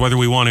circumstance, whether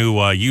we want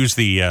to use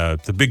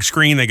the big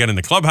screen they got in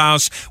the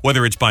clubhouse,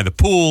 whether it's by the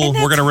pool.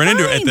 We're going to run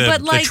into it at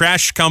the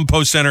trash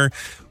compost center.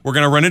 We're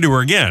going to run into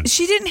her again.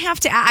 She didn't have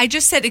to. I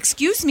just said,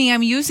 "Excuse me,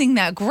 I'm using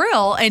that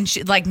grill." And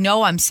she,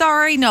 "No, I'm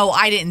sorry. No,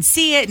 I didn't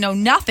see it. No,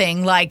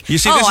 nothing." Like, you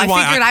see, I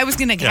figured I was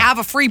going to have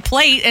a free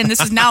plate, and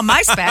this is now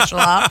my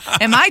spatula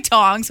and my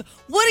tongs.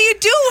 What are you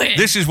doing?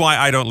 This is why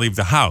I don't leave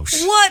the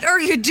house. What are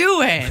you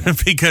doing?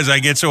 Because I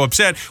get so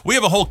upset. We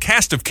have a whole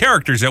cast of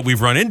characters that we've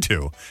run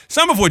into,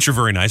 some of which are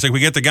very nice. Like we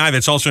get the guy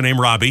that's also named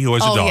Robbie, who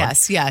has a dog.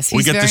 Yes.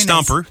 We get the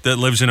Stomper that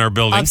lives in our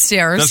building.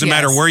 Upstairs. Doesn't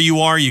matter where you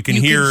are, you can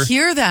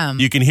hear them.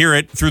 You can hear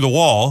it through the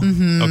wall.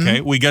 Okay,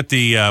 we got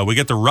the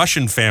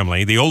Russian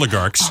family, the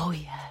oligarchs. Oh,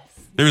 yes.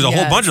 There's a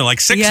whole bunch of like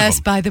 6 of them. Yes,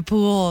 by the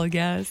pool.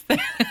 Yes.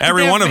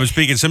 Every one of them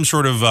speaking some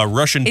sort of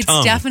Russian It's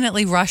tongue.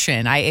 definitely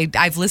Russian.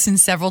 I've listened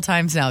several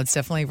times now. It's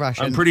definitely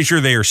Russian. I'm pretty sure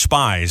they are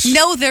spies.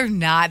 No, they're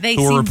not. They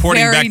Who are seem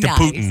reporting very back to nice.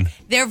 Putin.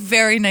 They're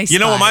very nice. You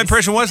know what my spies.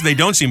 impression was? They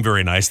don't seem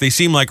very nice. They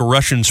seem like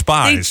Russian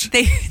spies.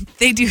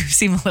 They do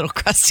seem a little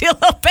crusty a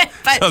little bit,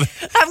 but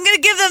I'm going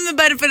to give them the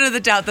benefit of the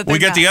doubt that We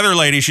they're got the not. other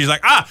lady. She's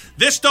like,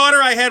 this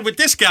daughter I had with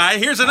this guy.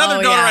 Here's another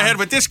Oh, daughter yeah. I had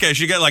with this guy.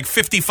 She got like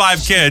 55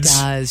 kids.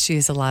 She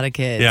has a lot of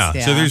kids. Yeah.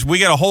 So we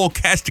got a whole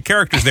cast of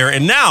characters there,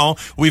 and now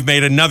we've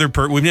made another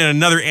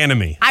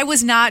enemy. I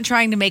was not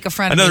trying to make a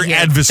friend Another of me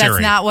here. adversary.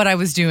 That's not what I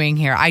was doing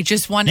here. I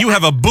just wanted. You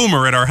have a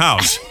boomer at our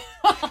house,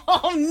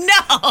 Oh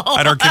no,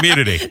 at our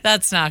community.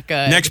 that's not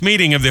good. Next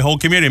meeting of the whole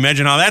community.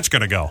 Imagine how that's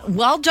going to go.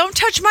 Well, don't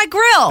touch my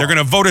grill. They're going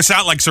to vote us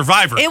out like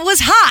Survivor. It was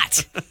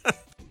hot.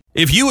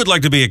 If you would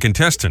like to be a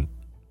contestant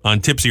on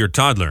Tipsy or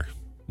Toddler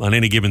on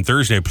any given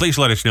Thursday, please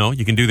let us know.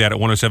 You can do that at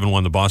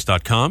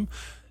 1071theboss.com.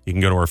 You can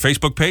go to our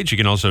Facebook page. You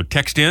can also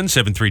text in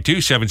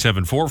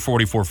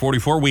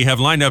 732-774-4444. We have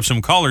lined up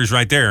some callers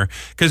right there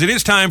because it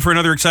is time for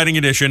another exciting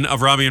edition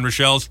of Robbie and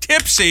Rochelle's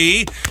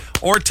Tipsy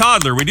or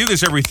Toddler. We do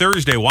this every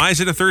Thursday. Why is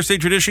it a Thursday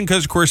tradition?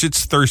 Because, of course,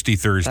 it's Thirsty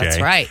Thursday.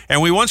 That's right.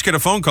 And we once got a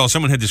phone call.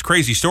 Someone had this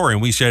crazy story,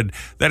 and we said,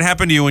 that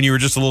happened to you when you were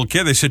just a little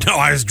kid. They said, no,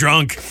 I was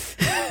drunk.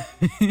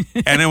 And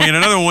then we had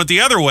another one went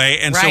the other way.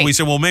 And so Right. we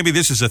said, well, maybe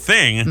this is a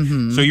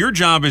thing. So your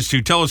job is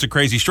to tell us a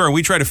crazy story.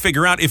 We try to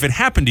figure out if it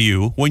happened to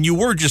you when you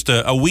were just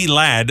a wee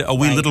lad, a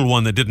wee Right. little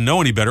one that didn't know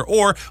any better,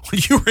 or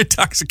when you were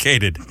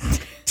intoxicated,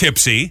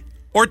 tipsy,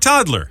 or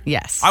toddler.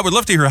 Yes. I would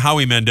love to hear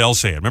Howie Mandel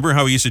say it. Remember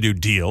how he used to do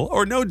deal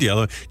or no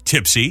deal,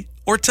 tipsy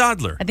or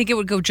toddler? I think it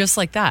would go just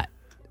like that.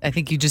 I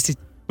think you just We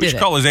did should it.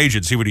 call his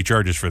agent, see what he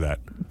charges for that.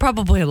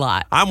 Probably a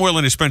lot. I'm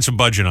willing to spend some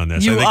budget on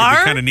this. You I think it'd are?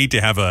 be kind of neat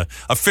to have a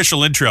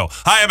official intro.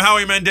 Hi, I'm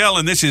Howie Mandel,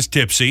 and this is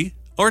Tipsy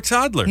or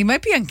Toddler. He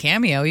might be on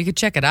Cameo. You could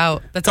check it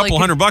out. That's all Couple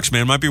you $100,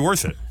 man, might be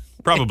worth it.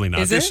 Probably not.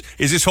 Is it?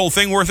 Is this whole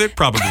thing worth it?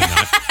 Probably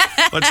not.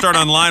 Let's start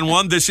on line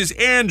one. This is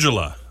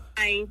Angela.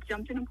 I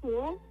jumped in a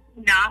pool,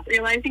 not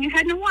realizing it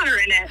had no water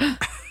in it.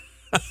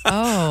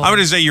 Oh, I'm going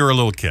to say you're a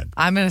little kid.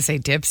 I'm going to say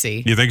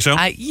tipsy. You think so?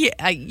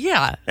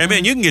 Yeah. And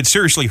man, you can get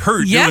seriously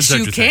hurt Yes,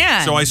 doing such you a thing.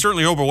 can. So I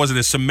certainly hope it wasn't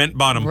a cement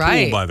bottom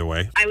Right. pool, by the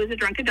way. I was a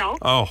drunk adult,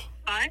 Oh,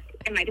 but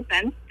in my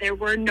defense, there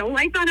were no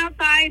lights on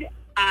outside.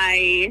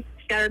 I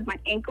shattered my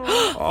ankle,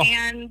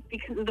 and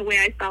because of the way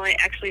I fell, I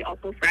actually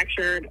also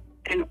fractured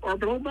an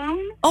orbital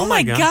bone. Oh,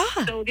 my God.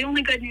 God. So the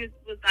only good news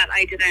was that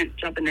I didn't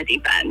jump in the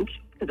deep end,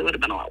 because it would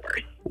have been a lot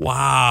worse.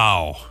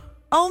 wow.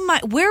 Oh, my.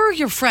 Where are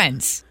your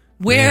friends?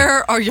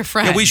 Where are your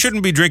friends? Yeah, we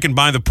shouldn't be drinking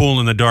by the pool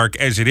in the dark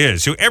as it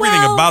is. So everything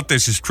Well- about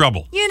this is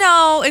trouble. You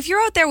know, if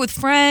you're out there with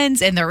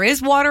friends and there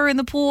is water in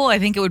the pool, I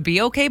think it would be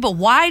okay. But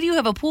why do you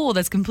have a pool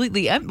that's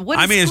completely empty?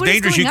 I mean, it's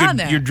dangerous.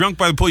 You're drunk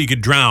by the pool, you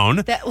could drown.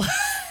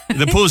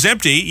 The pool's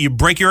empty, you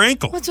break your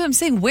ankle. That's what I'm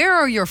saying. Where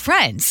are your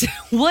friends?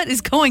 What is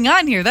going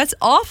on here? That's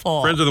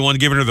awful. Friends are the one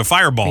giving her the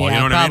fireball. Yeah, you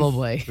know what I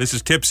probably. mean? This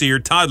is Tipsy or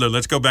Toddler.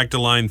 Let's go back to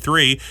line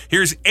 3.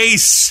 Here's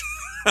Ace.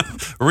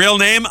 Real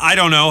name? I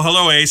don't know.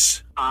 Hello,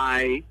 Ace.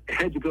 I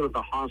had to go to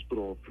the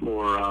hospital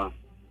for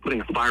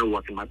putting a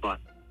firework in my butt.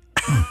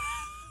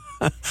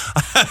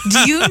 Do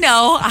you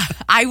know,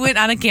 I went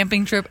on a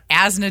camping trip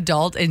as an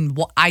adult and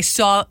I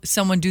saw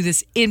someone do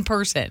this in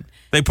person.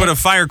 They put a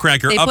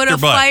firecracker They up put their a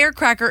butt.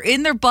 firecracker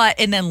in their butt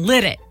and then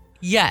lit it.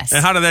 Yes.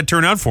 And how did that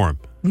turn out for him?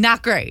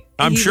 Not great.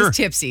 I'm he sure. was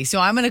tipsy. So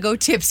I'm going to go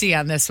tipsy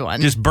on this one.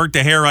 Just burnt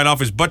the hair right off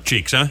his butt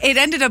cheeks, huh? It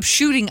ended up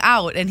shooting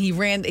out and he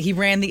ran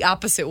the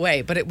opposite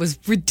way, but it was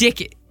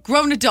ridiculous.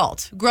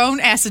 Grown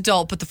ass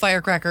adult put the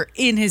firecracker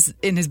in his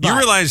butt. You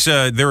realize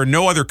there are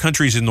no other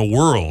countries in the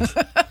world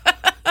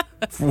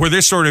where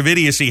this sort of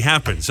idiocy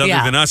happens other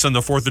Yeah. than us on the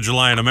 4th of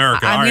July in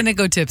America. I'm All right. going to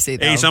go tipsy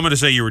though. Ace, I'm going to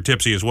say you were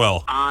tipsy as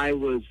well. I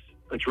was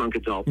a drunk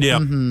adult. Yeah.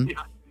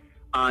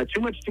 Mm-hmm.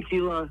 Too much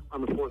tequila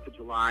on the 4th of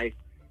July.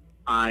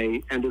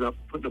 I ended up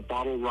putting a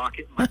bottle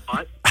rocket in my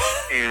butt,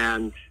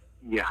 and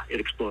yeah, it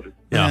exploded.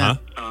 Yeah.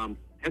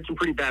 Had some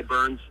pretty bad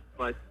burns,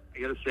 but I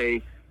got to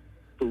say,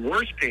 the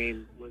worst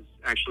pain was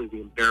actually the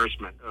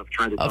embarrassment of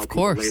trying to tell Of people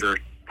course. later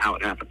how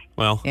it happened.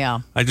 Well, Yeah.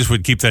 I just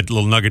would keep that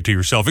little nugget to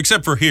yourself,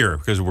 except for here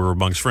because we're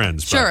amongst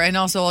friends. but- Sure, and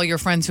also all your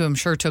friends who I'm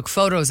sure took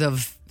photos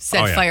of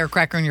said Oh, yeah.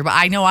 firecracker in your butt.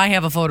 I know I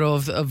have a photo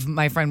of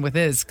my friend with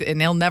his,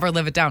 and he'll never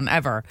live it down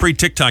ever.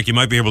 Pre-TikTok, you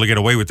might be able to get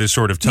away with this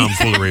sort of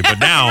tomfoolery, but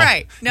now,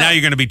 Right. No. now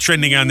you're going to be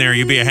trending on there.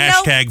 You'll be a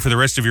Nope. hashtag for the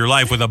rest of your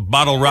life with a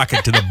bottle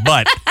rocket to the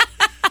butt.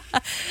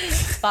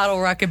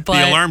 Bottle rocket butt.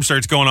 The alarm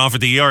starts going off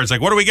at the ER. It's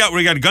like, what do we got?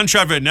 We got a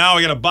gunshot fit. Now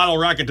we got a bottle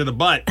rocket to the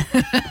butt.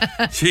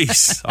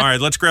 Jeez. All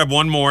right, let's grab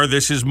one more.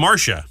 This is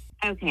Marcia.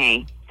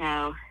 Okay,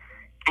 so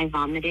I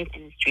vomited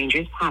in a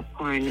stranger's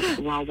popcorn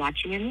while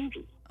watching a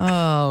movie.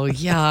 Oh,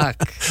 yuck.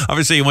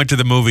 Obviously, you went to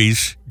the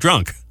movies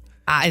drunk.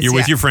 You're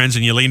with your friends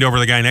and you leaned over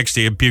the guy next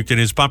to you and puked in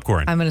his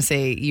popcorn. I'm going to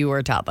say you were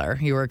a toddler.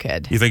 You were a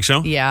kid. You think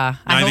so? Yeah.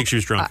 I think she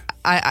was drunk.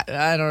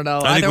 I don't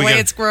know. Either way,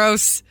 it's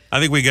gross. I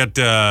think we got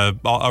a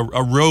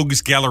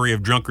rogues gallery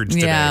of drunkards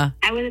today. Yeah.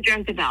 I was a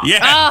drunk adult. Yeah.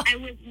 I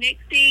was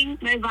mixing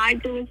my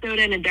vodka with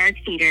soda in a dark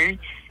heater,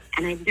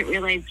 and I didn't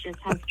realize just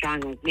how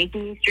strong I was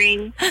making these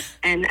drinks.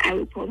 And I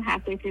was told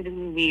halfway through the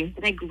movie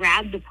that I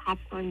grabbed the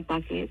popcorn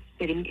bucket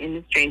sitting in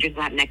the stranger's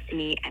lap next to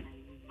me, and I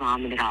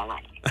vomited all on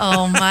it.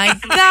 Oh, my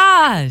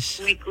gosh.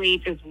 Quickly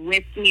just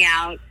whipped me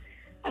out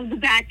of the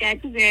back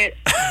exit.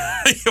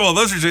 Well,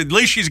 at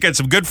least she's got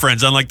some good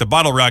friends, unlike the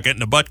bottle rocket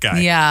and the butt guy.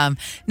 Yeah.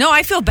 No,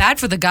 I feel bad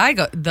for the guy,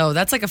 though.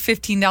 That's like a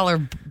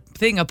 $15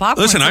 thing of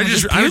popcorn. Listen, I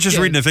was just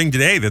reading a thing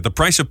today that the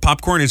price of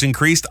popcorn has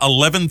increased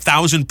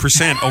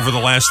 11,000% over the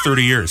last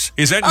 30 years.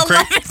 Is that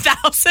incredible?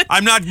 11,000?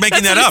 I'm not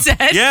making that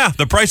up. Yeah,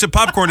 the price of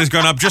popcorn has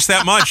gone up just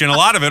that much, and a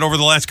lot of it over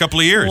the last couple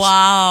of years.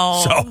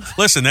 Wow. So,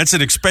 listen, that's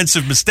an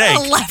expensive mistake.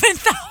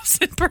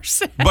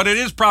 11,000%. But it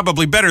is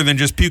probably better than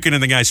just puking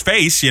in the guy's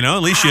face, you know?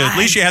 At least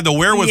you had the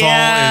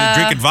wherewithal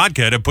drinking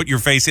vodka to put your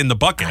face in the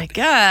bucket. I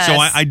guess. So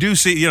I do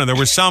see, there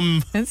was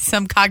some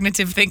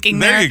cognitive thinking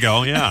there. There you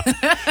go, yeah.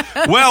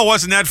 Well,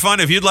 wasn't that fun?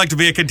 If you'd like to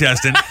be a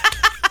contestant,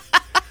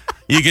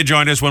 you can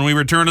join us when we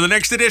return to the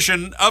next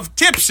edition of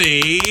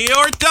Tipsy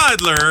or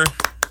Toddler.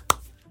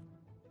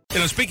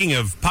 Speaking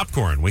of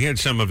popcorn, we had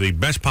some of the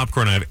best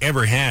popcorn I've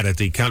ever had at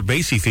the Count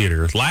Basie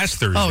Theater last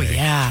Thursday. Oh,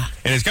 yeah.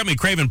 And it's got me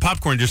craving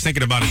popcorn just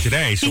thinking about it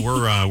today. So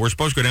we're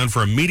supposed to go down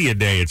for a media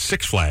day at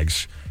Six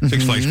Flags.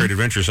 Six Flags Great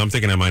Adventure. So I'm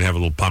thinking I might have a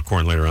little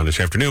popcorn later on this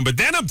afternoon. But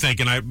then I'm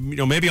thinking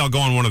maybe I'll go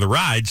on one of the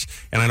rides,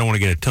 and I don't want to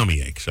get a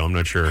tummy ache. So I'm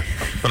not sure.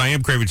 But I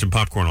am craving some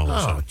popcorn all of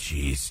a sudden. Oh,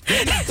 jeez.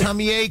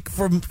 Tummy ache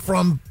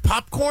from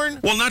popcorn?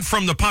 Well, not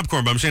from the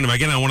popcorn, but I'm saying if I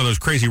get on one of those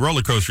crazy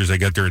roller coasters they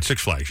got there at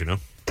Six Flags,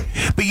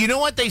 But you know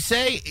what they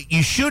say?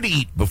 You should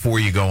eat before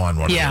you go on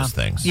one of those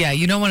things. Yeah,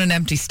 you don't want an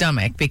empty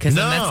stomach because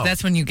then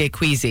that's when you get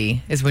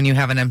queasy, is when you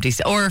have an empty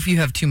stomach. Or if you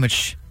have too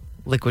much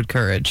liquid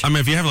courage. I mean,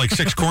 if you have like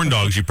 6 corn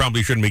dogs, you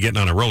probably shouldn't be getting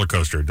on a roller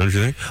coaster, don't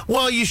you think?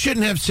 Well, you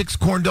shouldn't have 6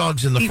 corn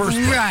dogs in the first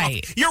place.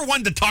 Right. You're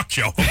one to talk,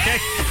 Joe, okay?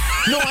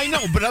 No, I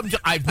know,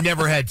 but I've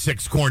never had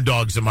 6 corn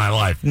dogs in my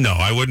life. No,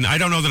 I wouldn't. I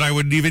don't know that I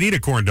would even eat a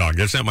corn dog.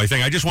 That's not my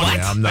thing. I just want to.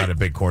 Yeah, I'm not a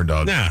big corn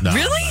dog. Nah. No,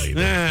 really?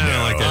 I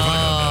don't like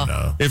that.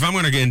 No. If I'm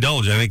going to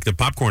indulge, I think the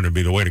popcorn would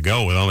be the way to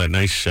go with all that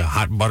nice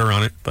hot butter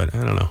on it. But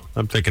I don't know.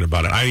 I'm thinking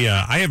about it.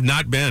 I have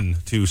not been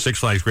to Six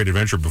Flags Great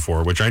Adventure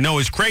before, which I know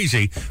is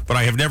crazy, but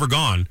I have never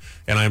gone.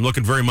 And I'm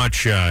looking very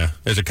much,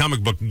 as a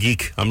comic book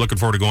geek, I'm looking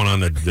forward to going on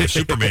the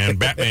Superman,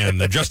 Batman,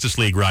 the Justice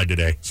League ride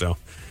today. So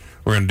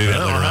we're going to do that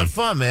later on. Have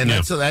fun, man.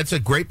 Yeah. That's a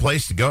great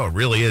place to go. It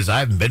really is. I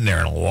haven't been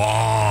there in a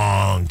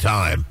long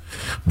time,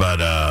 but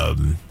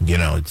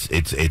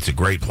it's a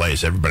great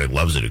place. Everybody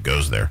loves it. Who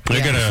goes there.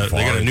 They got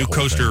a new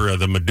coaster,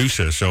 the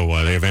Medusa. So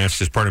they have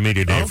asked as part of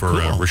Media Day for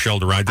Rochelle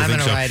to ride the thing. I'm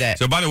gonna ride it.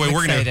 So by the way,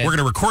 we're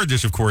gonna record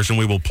this, of course, and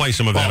we will play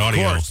some of that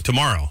audio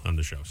tomorrow on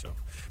the show. So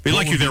we'd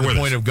like you there with us.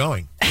 Point of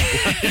going.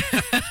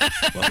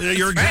 Well,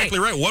 you're exactly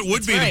right. What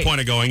would be the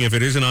point of going if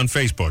it isn't on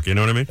Facebook? You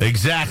know what I mean?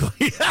 Exactly.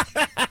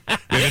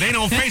 If it ain't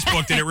on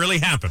Facebook, then it really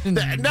happened.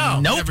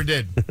 No, never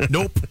did.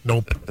 Nope.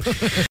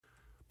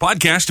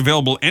 Podcast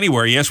available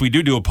anywhere. Yes, we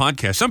do a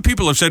podcast. Some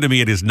people have said to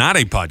me it is not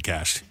a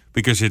podcast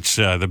because it's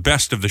the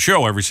best of the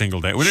show every single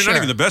day. Well, it's not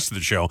even the best of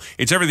the show.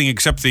 It's everything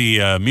except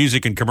the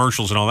music and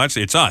commercials and all that.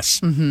 It's us.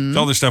 It's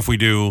all the stuff we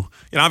do.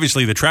 And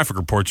obviously, the traffic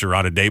reports are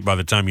out of date by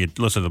the time you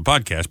listen to the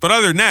podcast. But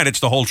other than that, it's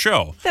the whole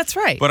show. That's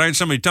right. But I had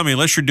somebody tell me,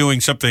 unless you're doing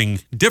something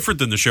different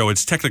than the show,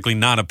 it's technically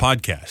not a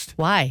podcast.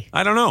 Why?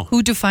 I don't know.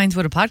 Who defines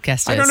what a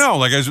podcast is? I don't know.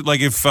 Like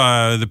if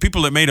the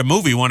people that made a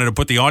movie wanted to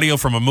put the audio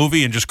from a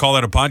movie and just call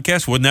that a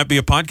podcast, wouldn't that be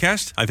a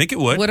podcast? I think it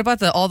would. What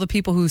about all the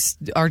people who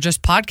are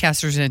just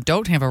podcasters and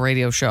don't have a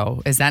radio show?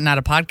 Is that not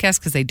a podcast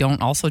because they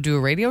don't also do a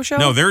radio show?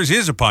 No, theirs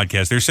is a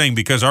podcast. They're saying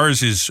because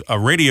ours is a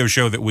radio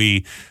show that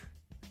we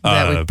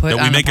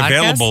make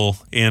available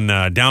in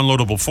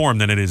downloadable form,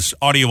 then it is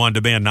audio on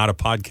demand, not a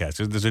podcast.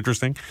 Isn't this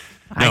interesting?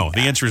 No, the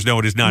answer is no,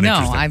 it is not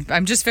interesting. No,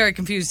 I'm just very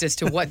confused as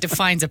to what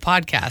defines a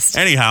podcast.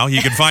 Anyhow,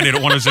 you can find it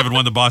at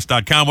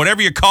 1071theboss.com.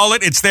 Whatever you call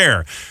it, it's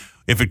there.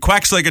 If it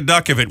quacks like a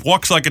duck, if it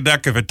walks like a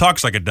duck, if it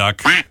talks like a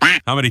duck.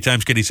 How many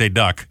times can he say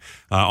duck?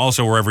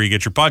 Also, wherever you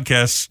get your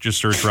podcasts, just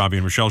search Robbie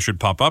and Rochelle, should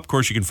pop up. Of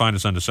course, you can find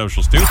us on the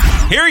socials, too.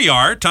 Here you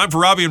are. Time for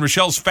Robbie and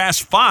Rochelle's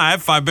Fast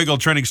Five. 5 big old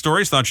trending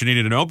stories. Thought you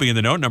needed to know. Be in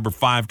the know. Number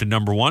 5 to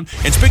number 1.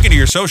 And speaking of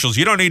your socials,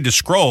 you don't need to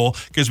scroll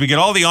because we get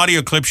all the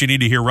audio clips you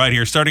need to hear right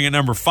here. Starting at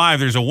number 5,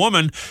 there's a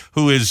woman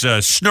who is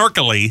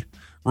snarkily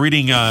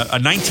reading a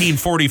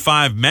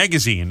 1945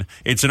 magazine.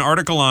 It's an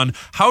article on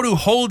how to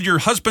hold your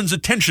husband's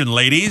attention,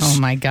 ladies.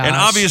 Oh, my gosh. And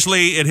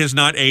obviously, it has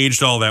not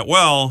aged all that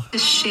well. To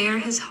share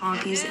his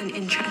hobbies and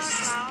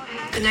interests.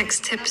 The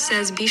next tip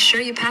says, be sure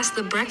you pass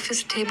the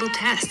breakfast table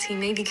test. He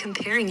may be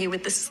comparing you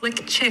with the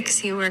slick chicks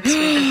he works with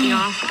at the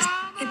office.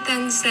 It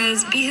then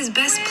says, be his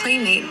best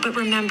playmate, but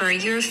remember,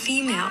 you're a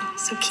female,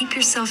 so keep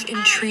yourself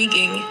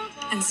intriguing.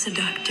 and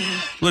seductive.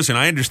 Listen,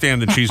 I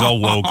understand that she's all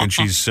woke and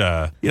she's,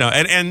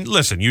 and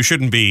listen, you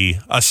shouldn't be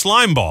a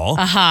slime ball.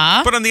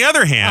 But on the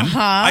other hand,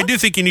 I do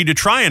think you need to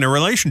try in a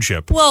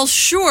relationship. Well,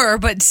 sure,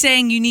 but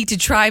saying you need to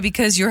try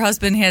because your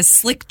husband has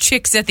slick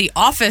chicks at the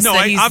office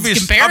that he's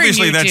comparing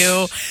you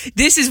to,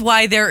 this is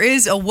why there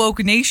is a woke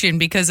nation,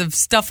 because of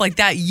stuff like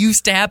that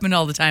used to happen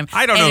all the time.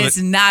 I don't know. It's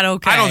not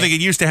okay. I don't think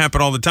it used to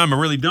happen all the time. I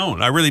really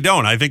don't.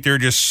 I think there are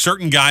just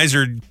certain guys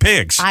are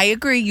pigs. I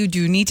agree. You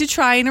do need to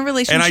try in a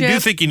relationship. And I do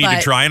think you need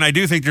to try, and I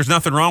do think there's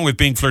nothing wrong with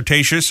being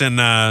flirtatious and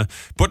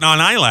putting on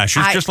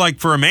eyelashes. Just like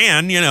for a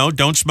man,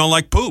 don't smell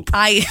like poop.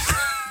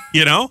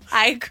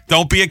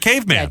 Don't be a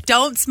caveman. Yeah,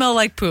 don't smell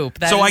like poop.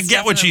 So I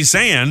get what she's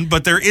saying,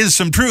 but there is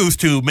some truth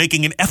to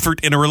making an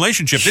effort in a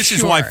relationship. This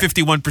is why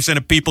 51%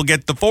 of people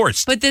get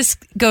divorced. But this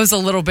goes a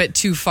little bit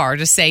too far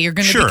to say you're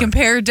going to be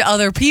compared to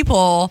other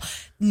people.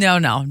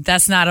 No,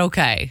 that's not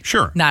okay.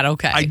 Sure. Not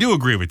okay. I do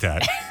agree with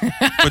that.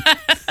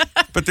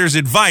 But there's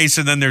advice,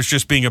 and then there's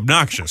just being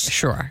obnoxious.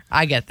 Sure,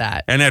 I get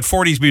that. And that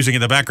 40s music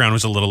in the background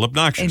was a little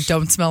obnoxious. And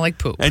don't smell like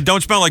poop.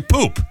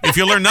 If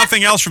you learn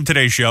nothing else from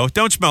today's show,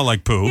 don't smell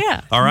like poo.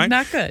 Yeah, all right?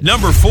 Not good.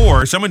 Number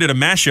 4, someone did a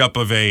mashup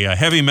of a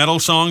heavy metal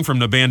song from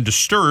the band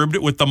Disturbed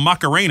with the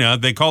Macarena.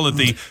 They call it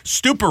the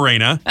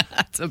Stuparena.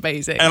 That's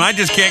amazing. And I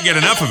just can't get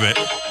enough of it.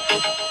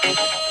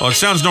 Well, it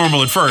sounds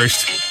normal at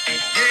first.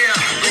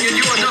 Bringing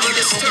you another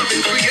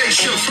disturbing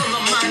creation from the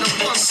mind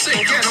of one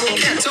sick animal.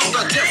 Can't tell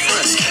the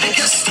difference and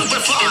get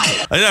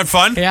stupefied. Isn't that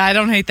fun? Yeah, I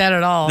don't hate that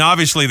at all. Now,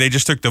 obviously, they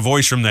just took the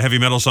voice from the heavy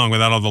metal song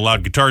without all the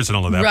loud guitars and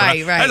all of that.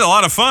 Right. That's a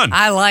lot of fun.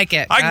 I like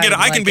it.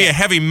 I can be a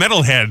heavy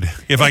metal head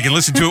if I can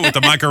listen to it with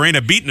the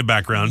Macarena beat in the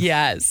background.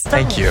 Yes.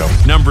 Thank you.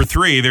 Number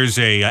 3, there's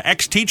a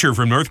ex-teacher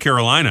from North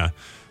Carolina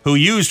who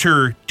used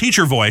her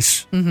teacher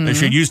voice that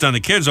she'd used on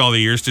the kids all the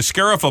years to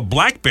scare off a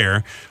black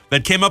bear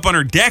that came up on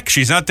her deck.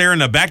 She's out there in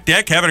the back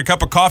deck having a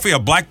cup of coffee. A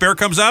black bear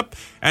comes up,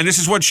 and this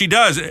is what she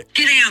does. Get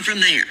down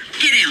from there.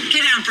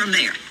 Get down from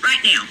there. Right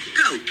now.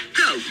 Go.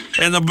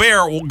 And the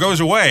bear goes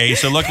away,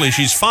 so luckily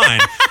she's fine.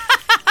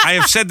 I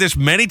have said this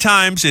many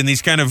times in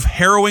these kind of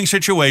harrowing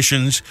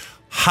situations.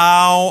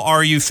 How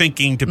are you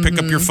thinking to pick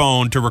up your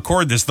phone to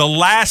record this? The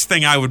last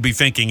thing I would be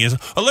thinking is,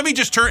 let me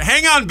just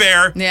hang on,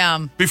 bear.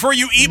 Yeah. Before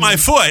you eat my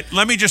foot,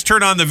 let me just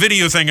turn on the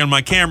video thing on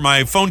my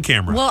phone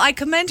camera. Well, I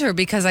commend her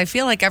because I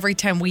feel like every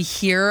time we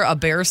hear a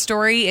bear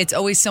story, it's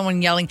always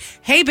someone yelling,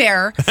 "Hey,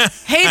 bear.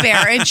 Hey,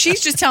 bear." And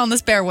she's just telling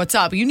this bear, "What's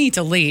up? You need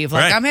to leave.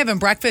 Like, right. I'm having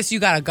breakfast. You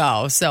got to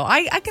go." So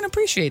I can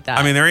appreciate that.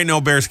 I mean, there ain't no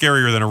bear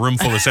scarier than a room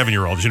full of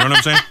 7-year-olds. You know what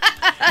I'm saying?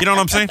 You know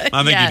what I'm saying?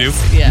 I think you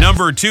do. Yes.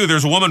 Number 2,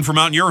 there's a woman from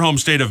out in your home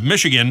state of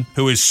Michigan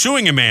who is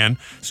suing a man,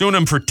 suing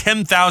him for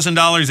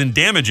 $10,000 in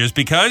damages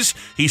because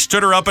he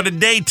stood her up at a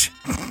date.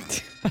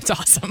 That's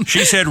awesome.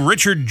 She said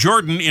Richard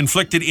Jordan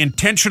inflicted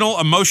intentional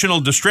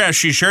emotional distress.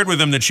 She shared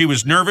with him that she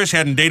was nervous,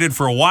 hadn't dated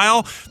for a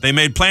while. They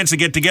made plans to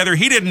get together.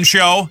 He didn't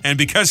show, and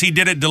because he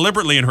did it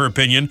deliberately, in her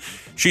opinion,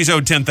 she's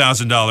owed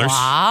 $10,000.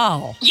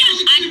 Wow. Yes,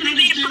 I know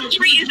that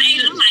perjury is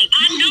a lie.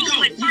 I know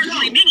what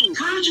perjury means.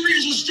 Perjury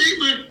is a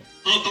statement,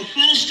 a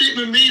false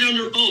statement made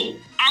under oath.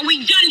 Are we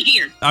done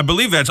here? I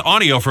believe that's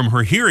audio from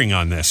her hearing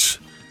on this.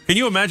 Can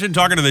you imagine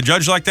talking to the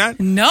judge like that?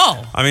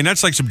 No. I mean,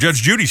 that's like some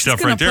Judge Judy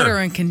stuff right there. Put her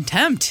in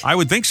contempt. I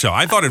would think so.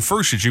 I thought at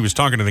first that she was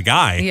talking to the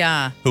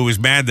guy who was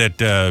mad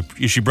that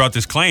she brought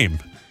this claim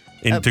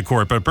into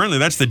court, but apparently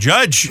that's the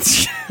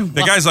judge.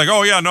 The guy's like,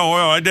 "Oh yeah, no,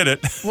 I did it.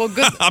 Well,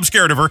 good. I'm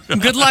scared of her."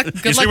 Good luck.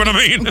 You see what I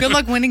mean? Good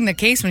luck winning the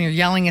case when you're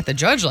yelling at the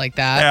judge like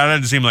that. Yeah, that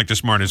doesn't seem like the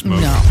smartest move.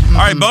 No. All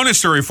right, bonus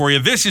story for you.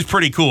 This is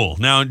pretty cool.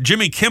 Now,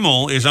 Jimmy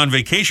Kimmel is on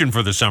vacation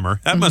for the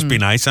summer. That must be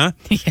nice, huh?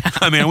 Yeah.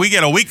 I mean, we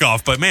get a week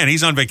off, but man,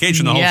 he's on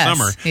vacation the whole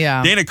summer.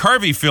 Yeah. Dana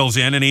Carvey fills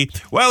in, and he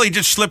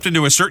just slipped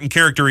into a certain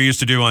character he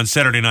used to do on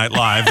Saturday Night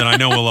Live that I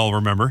know we'll all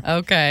remember.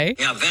 Okay.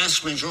 Yeah, a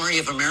vast majority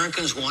of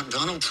Americans want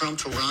Donald Trump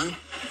to run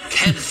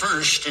head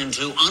first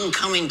into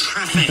oncoming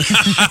traffic.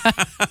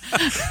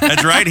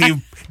 That's right. He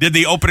did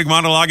the opening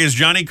monologue as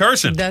Johnny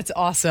Carson. That's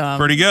awesome.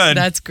 Pretty good.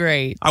 That's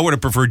great. I would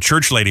have preferred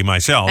Church Lady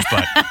myself,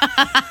 but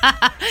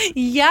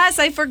Yes,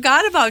 I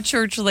forgot about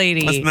Church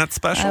Lady. Wasn't that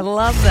special? I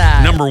love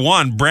that. Number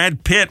 1,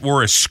 Brad Pitt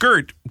wore a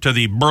skirt to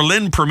the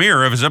Berlin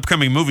premiere of his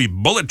upcoming movie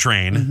Bullet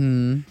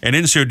Train. And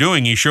in so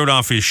doing, he showed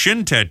off his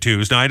shin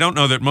tattoos. Now, I don't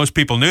know that most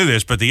people knew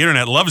this, but the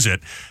internet loves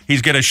it.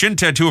 He's got a shin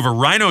tattoo of a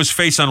rhino's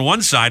face on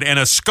one side and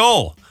a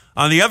skull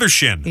on the other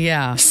shin.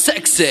 Yeah.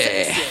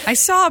 Sexy. I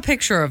saw a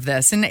picture of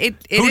this, and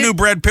Who knew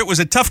Brad Pitt was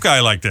a tough guy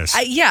like this?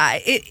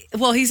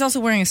 Well, he's also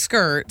wearing a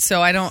skirt,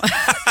 so I don't...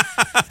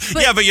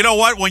 But you know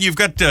what? When you've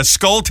got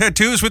skull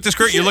tattoos with the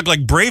skirt, you look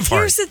like Braveheart.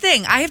 Here's the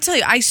thing. I have to tell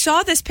you, I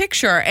saw this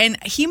picture,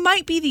 and he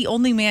might be the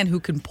only man who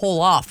can pull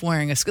off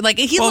wearing a skirt. Like,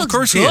 he looks of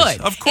course good. He is.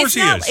 Of course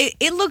he is.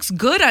 It looks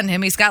good on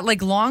him. He's got,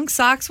 like, long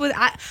socks with...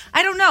 I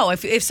don't know.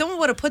 If someone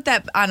would have put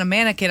that on a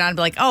mannequin, I'd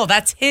be like, oh,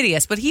 that's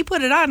hideous. But he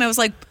put it on, I was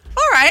like...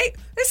 All right.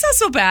 It's not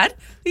so bad.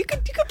 You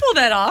could pull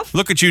that off.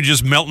 Look at you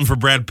just melting for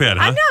Brad Pitt,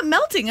 huh? I'm not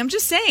melting. I'm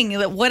just saying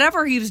that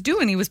whatever he was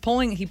doing,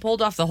 he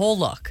pulled off the whole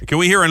look. Can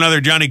we hear another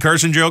Johnny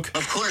Carson joke?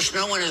 Of course,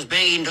 no one is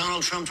begging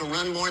Donald Trump to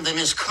run more than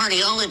his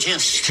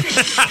cardiologist.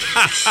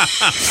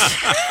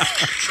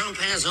 Trump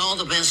has all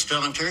the best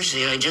doctors.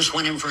 I just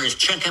went in for his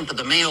checkup at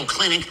the Mayo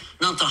Clinic,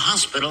 not the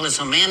hospital. It's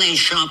a mayonnaise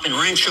shop in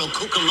Rancho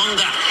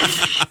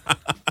Cucamonga.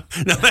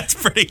 No, that's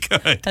pretty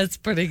good. That's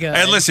pretty good.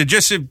 And listen,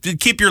 just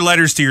keep your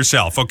letters to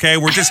yourself, okay?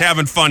 We're just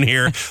having fun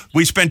here.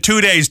 We spent 2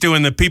 days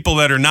doing the people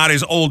that are not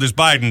as old as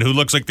Biden, who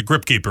looks like the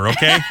Crypt Keeper,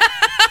 okay?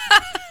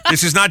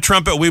 This is not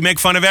Trump. We make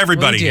fun of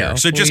everybody here.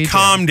 So just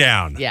calm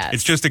down. Yes.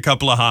 It's just a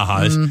couple of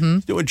ha-has.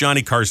 Doing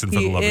Johnny Carson for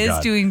the love of God. He is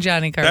doing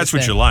Johnny Carson. That's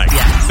what you like.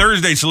 Yes.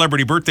 Thursday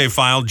celebrity birthday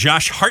file,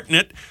 Josh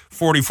Hartnett,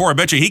 44. I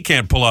bet you he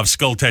can't pull off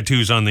skull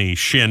tattoos on the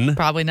shin.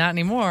 Probably not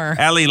anymore.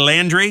 Allie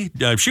Landry,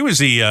 she was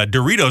the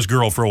Doritos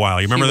girl for a while.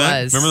 You remember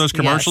that? Was. Remember those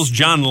commercials? Yes.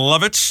 John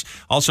Lovitz,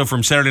 also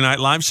from Saturday Night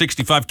Live,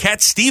 65.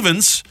 Cat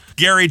Stevens,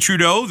 Gary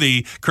Trudeau,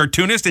 the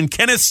cartoonist, and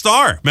Kenneth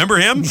Starr. Remember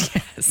him?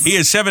 Yes. He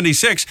is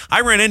 76.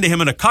 I ran into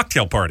him at a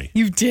cocktail party.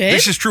 You did?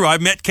 This is true. I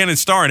met Kenneth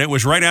Starr, and it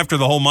was right after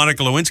the whole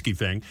Monica Lewinsky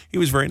thing. He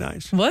was very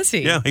nice. Was he?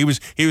 Yeah, he was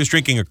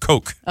drinking a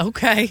Coke.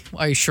 Okay.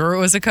 Are you sure it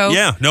was a Coke?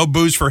 Yeah, no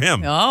booze for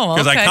him. Oh,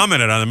 Because I okay.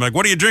 commented on him, like,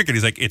 what are you drinking?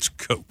 He's like, it's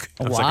Coke.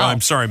 I was like, Wow. oh,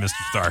 I'm sorry, Mr.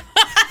 Starr.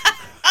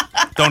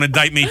 Don't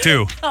indict me,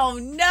 too. Oh,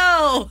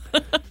 no.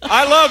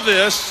 I love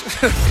this.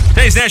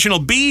 Today's National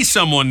Be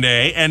Someone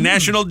Day and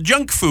National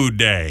Junk Food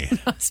Day.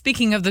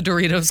 Speaking of the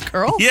Doritos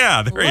girl.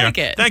 Yeah, there like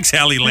you are. it. Thanks,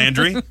 Allie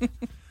Landry.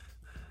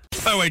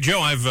 By the way, Joe,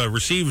 I've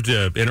received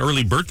an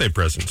early birthday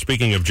present.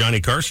 Speaking of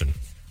Johnny Carson.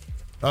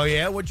 Oh,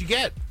 yeah? What'd you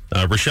get?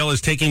 Rochelle is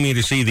taking me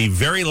to see the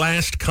very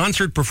last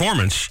concert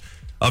performance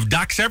of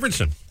Doc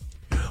Severinsen.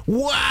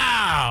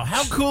 Wow.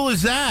 How cool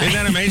is that? Isn't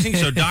that amazing?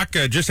 So Doc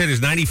just had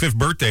his 95th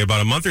birthday about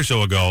a month or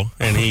so ago,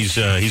 and he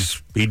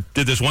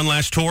did this one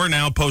last tour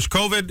now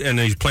post-COVID, and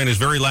he's playing his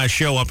very last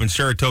show up in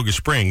Saratoga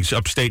Springs,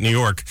 upstate New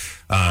York.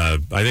 I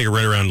think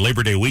right around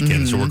Labor Day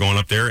weekend, so we're going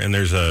up there, and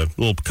there's a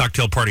little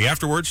cocktail party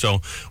afterwards,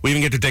 so we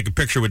even get to take a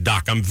picture with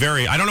Doc. I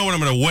don't know what I'm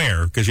going to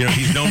wear, because,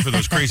 he's known for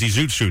those crazy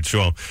zoot suits,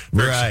 so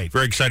very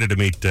excited to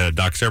meet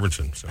Doc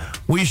Severinsen. So.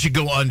 Well, you should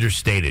go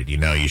understated.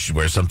 You should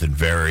wear something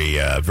very,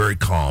 very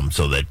calm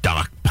so that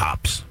Doc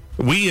pops.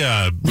 We,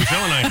 Rochelle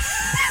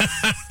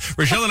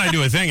and I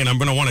do a thing, and I'm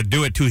going to want to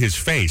do it to his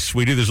face.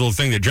 We do this little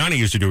thing that Johnny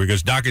used to do. He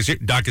goes, Doc is here.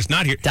 Doc is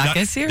not here. Doc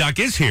is here? Doc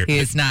is here. He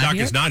is not Doc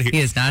here? is not here. He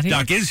is not here?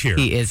 Doc is here.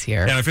 He is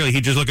here. And I feel like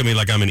he'd just look at me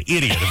like I'm an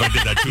idiot if I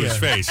did that to his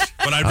face.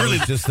 But I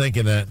was just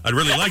thinking that. I'd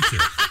really like to.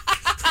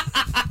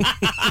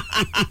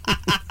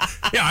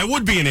 Yeah, I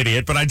would be an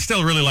idiot, but I'd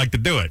still really like to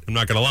do it. I'm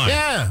not going to lie.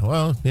 Yeah,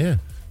 well, yeah.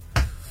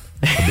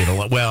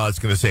 I was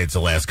going to say it's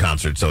the last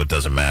concert, so it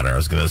doesn't matter. I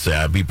was going to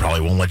say we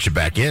probably won't let you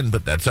back in,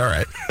 but that's all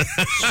right.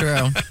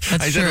 True.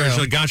 That's true.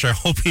 Said, gosh, I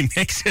hope he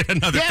makes it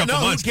another couple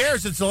months. Who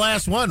cares? It's the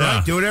last one,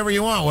 right? Do whatever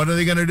you want. What are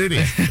they going to do to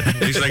you? At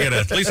least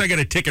I get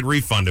a ticket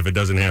refund if it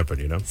doesn't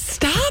happen,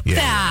 Stop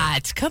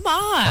that. Come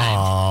on.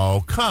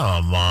 Oh,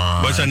 come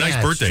on. But it's a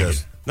nice birthday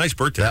gift. Nice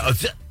birthday.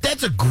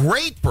 That's a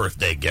great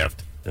birthday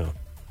gift. Yeah.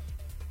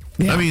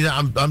 I mean,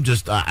 I'm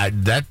just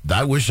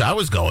I wish I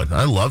was going.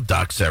 I love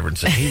Doc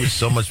Severinsen. He was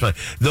so much fun.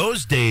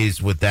 Those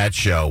days with that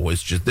show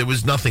was just there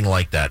was nothing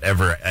like that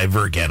ever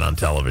again on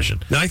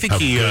television. No, I think how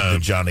good the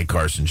Johnny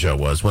Carson show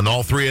was when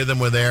all three of them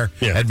were there.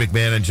 Yeah. Ed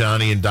McMahon and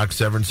Johnny and Doc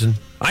Severinsen.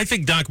 I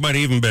think Doc might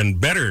have even been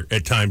better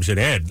at times than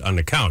Ed on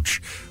the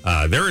couch.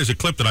 There is a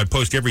clip that I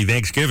post every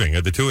Thanksgiving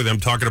of the two of them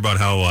talking about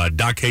how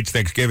Doc hates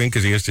Thanksgiving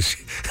because he has to.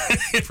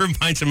 It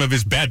reminds him of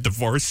his bad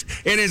divorce.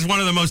 It is one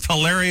of the most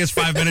hilarious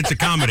 5 minutes of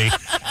comedy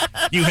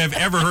you have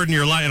ever heard in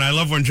your life. And I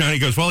love when Johnny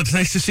goes, "Well, it's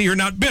nice to see you're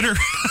not bitter."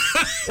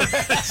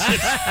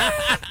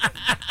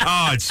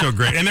 Oh, it's so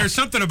great. And there's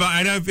something about,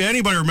 I know if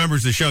anybody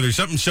remembers the show, there's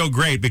something so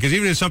great because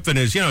even if something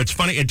is, it's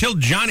funny, until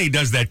Johnny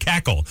does that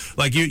cackle.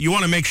 Like you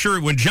want to make sure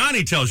when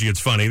Johnny tells you it's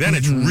funny, then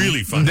it's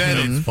really funny.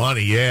 Then it's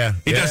funny, yeah.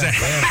 He does that.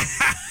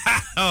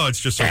 Oh, it's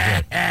just so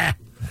good.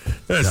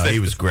 No, he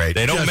was great.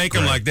 They don't Just make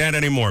him great. like that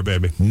anymore,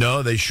 baby.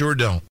 No, they sure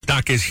don't.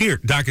 Doc is here.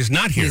 Doc is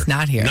not here. He's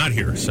not here. Not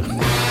here. So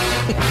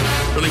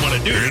really want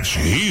to do it. It's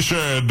He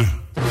Said,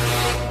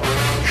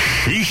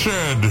 She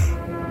Said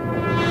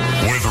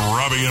with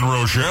Robbie and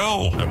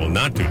Rochelle. I will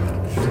not do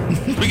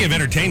that. Speaking of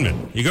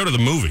entertainment, you go to the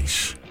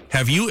movies.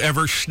 Have you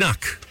ever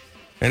snuck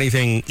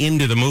anything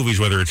into the movies,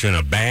 whether it's in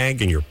a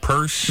bag, in your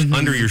purse,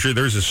 under your shirt?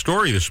 There's a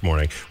story this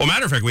morning. Well,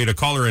 matter of fact, we had a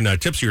caller in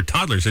Tipsy Your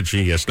Toddler said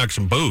she snuck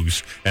some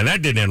booze, and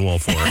that didn't end well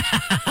for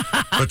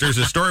her. But there's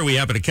a story we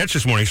happened to catch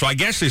this morning, so I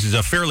guess this is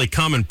a fairly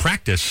common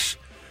practice.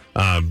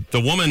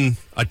 The woman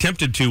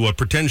attempted to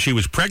pretend she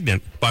was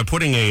pregnant by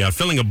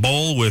filling a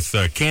bowl with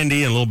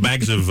candy and little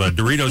bags of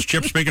Doritos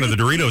chips. Speaking of the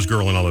Doritos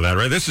girl and all of that,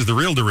 right? This is the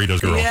real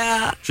Doritos girl.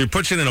 Yeah. She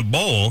puts it in a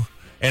bowl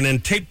and then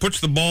puts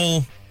the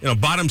bowl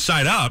bottom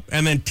side up,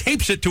 and then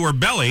tapes it to her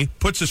belly,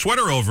 puts a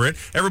sweater over it.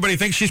 Everybody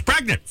thinks she's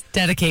pregnant.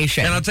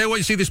 Dedication. And I'll tell you what,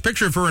 you see this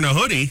picture of her in a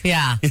hoodie.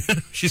 Yeah.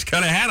 She's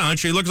got a hat on.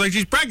 She looks like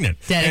she's pregnant.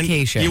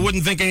 Dedication. And you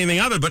wouldn't think anything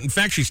of it, but in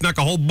fact, she snuck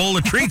a whole bowl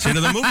of treats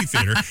into the movie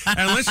theater.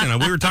 And listen,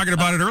 we were talking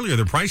about it earlier.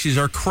 The prices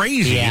are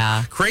crazy.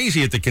 Yeah.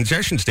 Crazy at the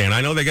concession stand.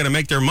 I know they got to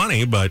make their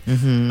money, but I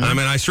mean,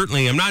 I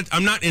certainly am not.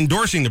 I'm not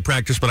endorsing the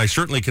practice, but I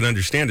certainly can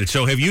understand it.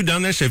 So, have you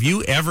done this? Have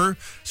you ever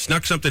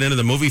snuck something into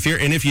the movie theater?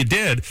 And if you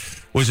did,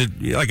 was it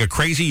like a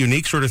crazy,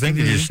 unique sort of thing?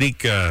 Did you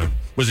sneak?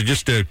 Was it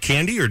just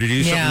candy, or did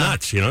you do something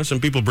nuts? Some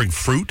people bring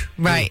fruit,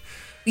 right?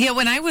 Yeah,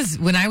 when I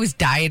was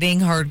dieting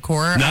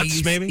hardcore,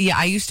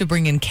 I used to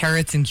bring in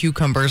carrots and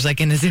cucumbers like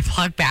in a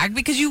Ziploc bag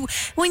because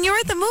when you're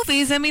at the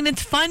movies, I mean,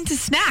 it's fun to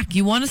snack.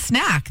 You want a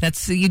snack.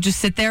 You just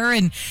sit there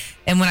and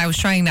when I was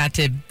trying not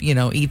to,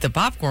 eat the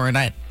popcorn,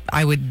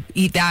 I would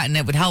eat that and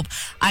it would help.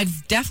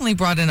 I've definitely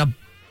brought in a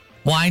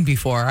wine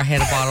before. I had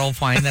a bottle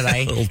of wine that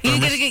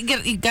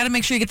you got to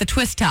make sure you get the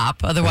twist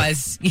top,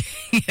 otherwise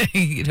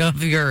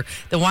if you're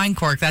the wine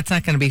cork, that's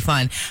not going to be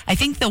fun. I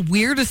think the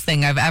weirdest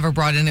thing I've ever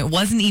brought in, it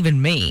wasn't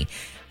even me,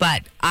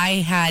 but I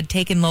had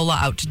taken Lola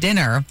out to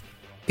dinner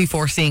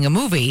before seeing a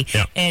movie,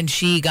 and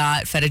she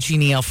got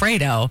fettuccine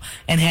Alfredo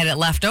and had it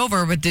left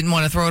over but didn't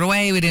want to throw it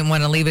away. We didn't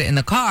want to leave it in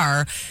the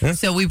car,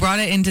 so we brought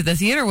it into the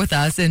theater with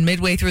us, and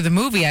midway through the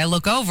movie I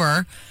look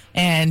over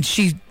and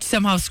she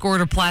somehow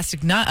scored a plastic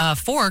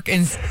fork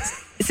and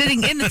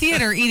sitting in the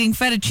theater eating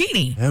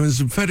fettuccine. That was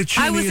some fettuccine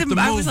at the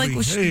movie. I was like,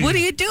 what are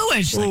you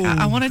doing? She's like,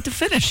 I wanted to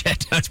finish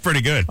it. That's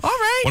pretty good. All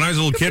right. When I was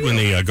a little kid, when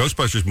the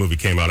Ghostbusters movie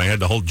came out, I had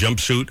the whole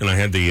jumpsuit and I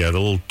had the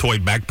little toy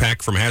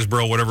backpack from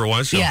Hasbro, whatever it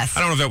was. So yes. I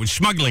don't know if that was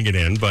smuggling it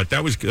in, but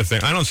that was a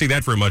thing. I don't see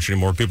that very much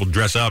anymore. People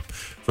dress up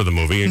for the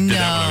movie. I did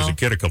that when I was a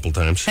kid a couple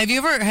times. Have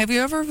you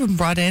ever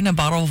brought in a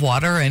bottle of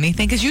water or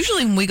anything? Because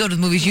usually when we go to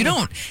the movies, you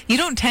don't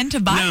tend to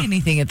buy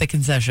anything at the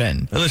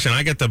concession. Now listen,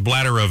 I get the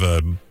bladder of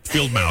a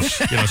field mouse,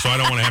 so I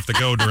don't want to have to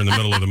go during the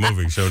middle of the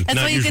movie. So that's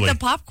not why you usually. get the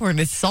popcorn.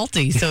 It's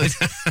salty, so it's.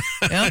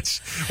 I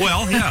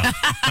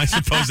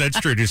suppose that's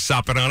true. Just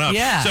sop it on up.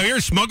 Yeah. So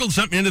you smuggled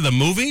something into the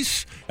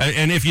movies,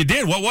 and if you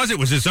did, what was it?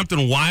 Was it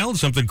something wild,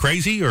 something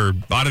crazy, or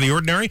out of the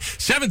ordinary?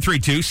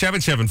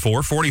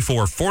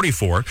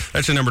 732-774-4444.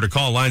 That's the number to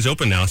call. Lines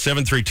open now.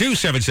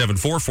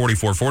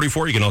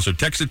 732-774-4444. You can also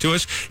text it to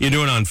us. You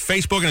do it on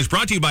Facebook, and it's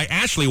brought to you by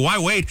Ashley. Why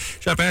wait?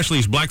 Shop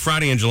Ashley's Black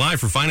Friday in July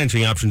for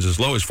financing options as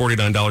low as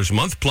 $49 a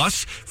month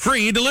plus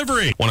free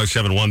delivery.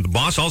 107.1 The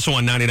Boss, also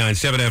on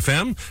 99.7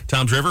 FM.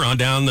 Tom's River on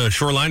down the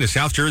shoreline to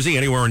South Jersey,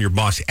 anywhere on your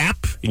Boss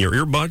app, in your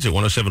earbuds at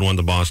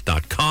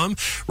 1071theboss.com.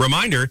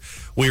 Reminder,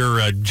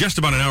 we're just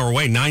about an hour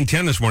away,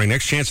 9:10 this morning.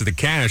 Next chance at the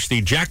cash,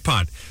 the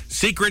jackpot.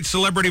 Secret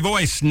Celebrity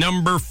Voice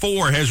number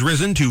 4 has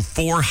risen to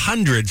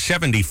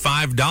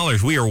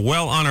 $475. We are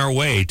well on our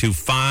way to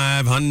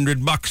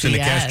 $500 in the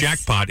cash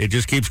jackpot. It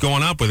just keeps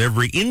going up with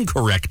every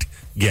incorrect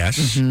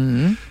guess.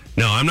 Mm-hmm.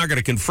 Now, I'm not going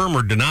to confirm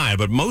or deny,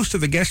 but most of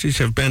the guesses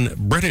have been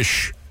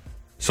British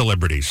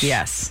celebrities.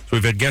 Yes. So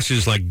we've had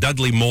guesses like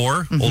Dudley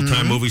Moore,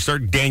 old-time movie star,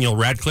 Daniel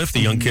Radcliffe,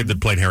 the young kid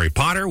that played Harry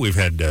Potter. We've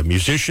had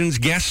musicians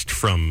guessed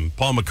from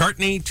Paul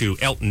McCartney to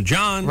Elton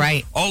John.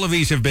 Right. All of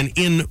these have been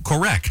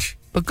incorrect.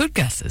 But good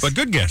guesses.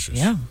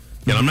 Yeah.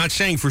 And I'm not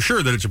saying for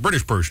sure that it's a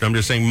British person. I'm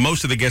just saying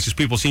most of the guesses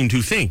people seem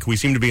to think. We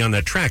seem to be on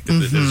that track that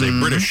there's a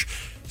British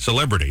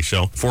celebrity.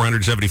 So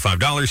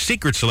 $475.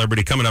 Secret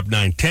Celebrity coming up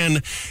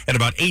 9:10 at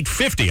about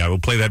 8:50. I will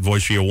play that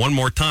voice for you one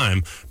more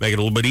time. Make it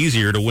a little bit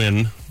easier to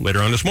win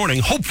later on this morning.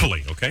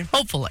 Hopefully, okay?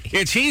 Hopefully.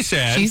 It's He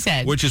Said. She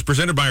Said. Which is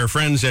presented by our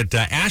friends at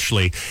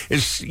Ashley.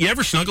 You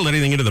ever snuggled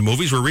anything into the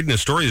movies? We're reading a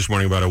story this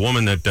morning about a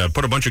woman that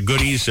put a bunch of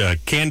goodies,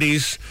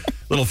 candies,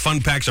 little fun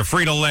packs of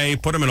Frito-Lay,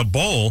 put them in a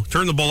bowl,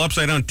 turned the bowl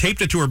upside down,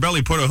 taped it to her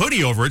belly, put a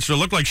hoodie over it so it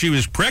looked like she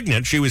was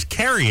pregnant. She was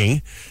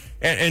carrying,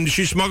 and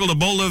she smuggled a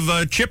bowl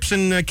of chips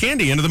and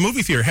candy into the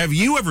movie theater. Have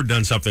you ever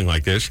done something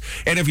like this?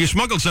 And if you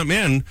smuggled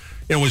something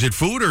in, was it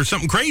food or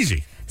something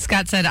crazy?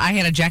 Scott said, I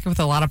had a jacket with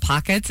a lot of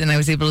pockets, and I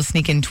was able to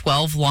sneak in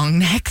 12 long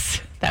necks.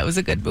 That was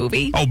a good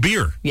movie. Oh,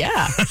 beer.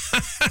 Yeah.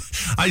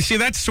 I see.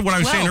 That's what I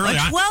was saying earlier.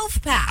 A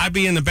 12-pack. I'd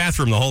be in the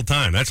bathroom the whole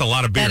time. That's a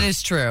lot of beer. That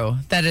is true.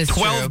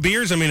 12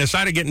 beers? I mean,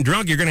 aside of getting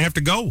drunk, you're going to have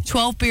to go.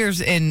 12 beers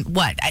in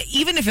what?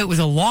 Even if it was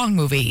a long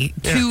movie,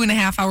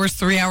 2.5 hours,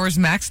 3 hours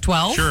max,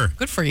 12? Sure.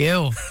 Good for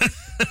you.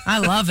 I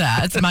love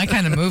that. It's my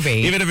kind of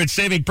movie. Even if it's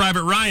Saving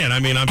Private Ryan, I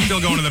mean, I'm still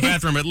going to the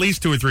bathroom at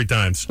least 2 or 3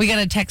 times. We got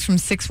a text from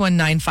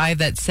 6195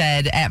 that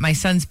said, at my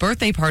son's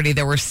birthday party,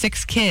 there were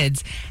 6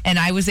 kids, and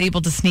I was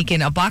able to sneak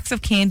in a box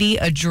of candy,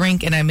 a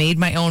drink, and I made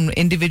my own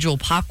individual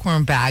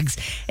popcorn bags,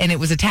 and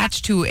it was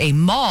attached to a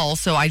mall,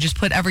 so I just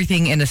put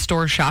everything in a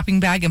store shopping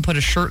bag and put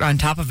a shirt on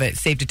top of it.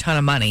 Saved a ton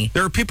of money.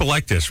 There are people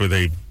like this where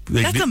they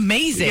That's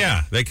amazing.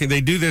 Yeah,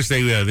 they do this.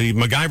 They the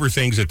MacGyver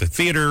things at the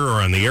theater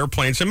or on the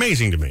airplane. It's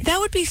amazing to me. That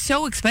would be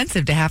so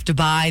expensive to have to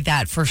buy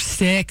that for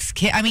 6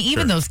 kids. I mean,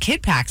 even those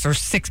kid packs are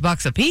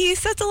 $6 a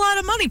piece. That's a lot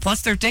of money,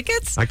 plus their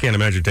tickets. I can't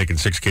imagine taking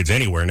 6 kids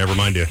anywhere, never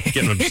mind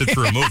getting them to sit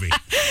through a movie.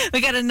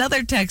 We got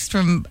another text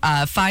from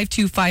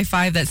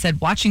 5255 that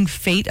said, watching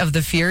Fate of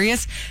the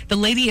Furious, the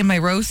lady in my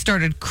row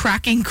started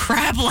cracking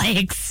crab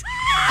legs.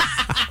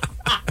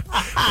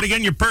 Put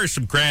again your purse,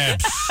 some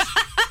crabs.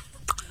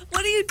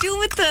 What do you do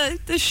with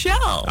the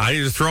shell? I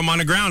just throw them on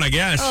the ground, I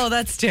guess. Oh,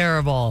 that's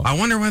terrible. I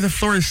wonder why the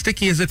floor is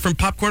sticky. Is it from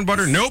popcorn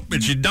butter? Nope.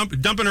 It's you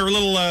dumping her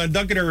little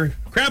dunking her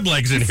crab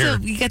legs in here.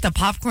 So you get the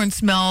popcorn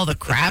smell, the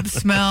crab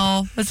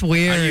smell. That's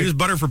weird. I use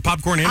butter for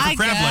popcorn and for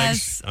crab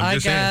legs. I'm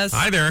just saying.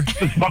 Hi there.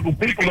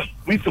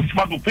 We used to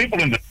smuggle people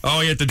in the...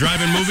 Oh, you at the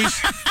drive-in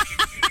movies?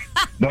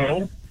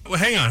 No. Well,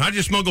 hang on. How'd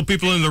you smuggle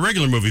people into the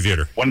regular movie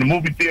theater? When the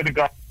movie theater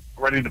got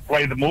ready to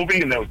play the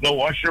movie and there was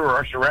no usher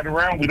or usherette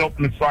around, we'd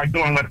open the side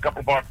door and let a couple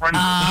of our friends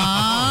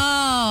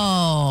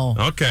Oh.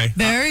 Okay.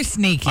 Very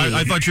sneaky.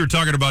 I thought you were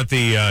talking about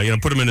the,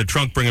 put them in the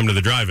trunk, bring them to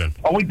the drive-in.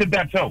 Oh, we did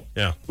that too.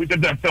 Yeah. We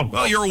did that too.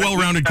 Well, you're a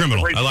well-rounded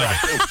criminal. I like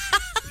it.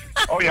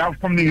 Oh, yeah, I'm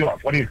from New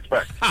York. What do you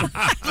expect?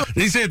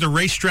 Did he say at the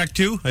racetrack,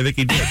 too? I think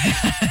he did.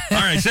 All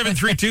right,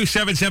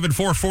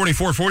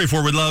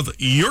 732-774-4444. We'd love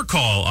your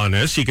call on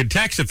this. You can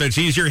text if that's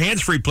easier.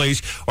 Hands-free,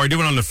 please. Or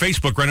do it on the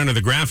Facebook right under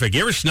the graphic.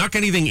 You ever snuck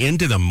anything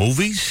into the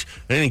movies?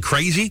 Anything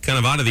crazy? Kind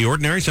of out of the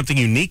ordinary? Something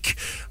unique?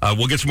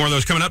 We'll get some more of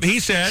those coming up. He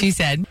said. She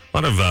said.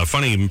 A lot of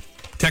funny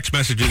text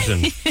messages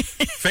and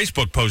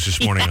Facebook posts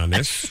this morning on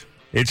this.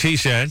 It's he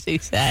said. She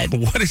said.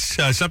 What is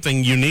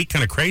something unique,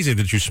 kind of crazy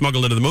that you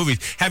smuggled into the movies?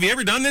 Have you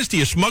ever done this? Do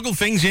you smuggle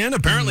things in?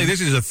 Apparently, this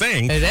is a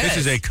thing. This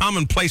is a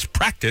commonplace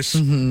practice.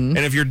 And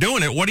if you're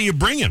doing it, what are you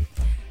bringing?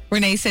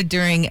 Renee said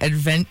during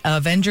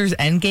Avengers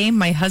Endgame,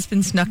 my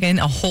husband snuck in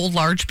a whole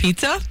large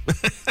pizza.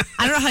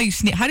 I don't know how you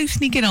sneak. How do you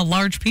sneak in a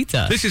large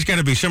pizza? This is going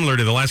to be similar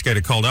to the last guy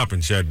that called up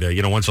and said,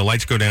 once the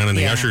lights go down and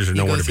the ushers are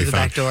nowhere to be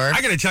found.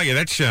 I got to tell you,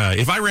 that's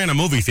if I ran a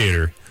movie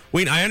theater.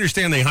 I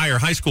understand they hire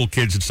high school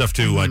kids and stuff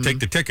to take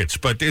the tickets,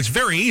 but it's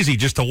very easy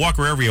just to walk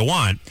wherever you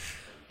want.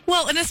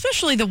 Well, and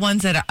especially the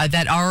ones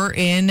that are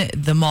in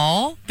the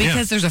mall,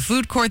 because there's a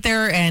food court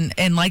there,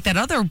 and like that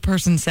other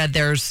person said,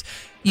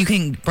 you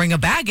can bring a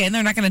bag in.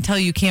 They're not going to tell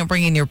you can't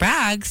bring in your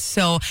bags.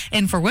 So,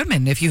 and for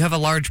women, if you have a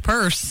large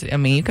purse, I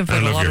mean, you can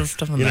fit a lot of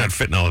stuff in there. You're not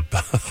fitting a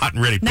hot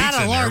and ready pizza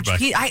not a large in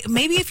there, but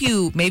maybe if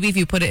you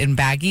put it in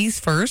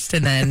baggies first,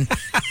 and then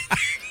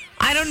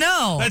I don't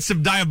know. That's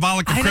some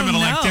diabolical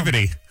criminal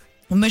activity.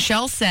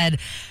 Michelle said,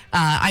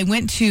 I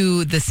went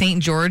to the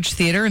St. George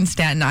Theater in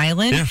Staten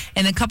Island,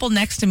 and a couple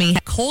next to me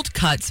had cold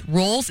cuts,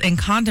 rolls, and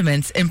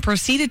condiments, and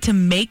proceeded to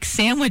make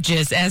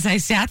sandwiches as I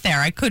sat there.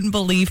 I couldn't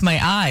believe my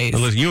eyes.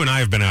 Well, listen, you and I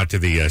have been out to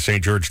the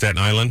St. George, Staten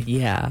Island.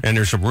 Yeah. And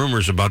there's some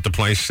rumors about the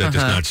place that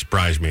does not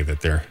surprise me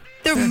that they're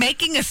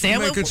making a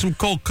sandwich. Making some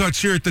cold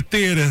cuts here at the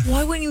theater.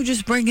 Why wouldn't you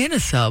just bring in a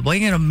sub? Why are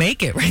you going to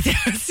make it right there?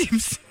 It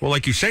seems. Well,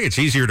 like you say, it's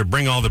easier to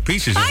bring all the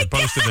pieces as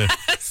opposed to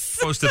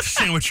the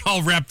sandwich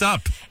all wrapped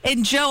up.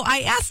 And Joe,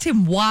 I asked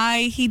him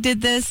why he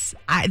did this.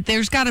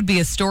 There's got to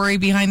be a story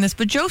behind this,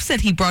 but Joe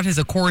said he brought his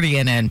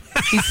accordion in.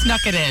 He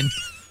snuck it in.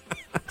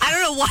 I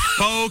don't know why.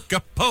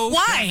 Polka.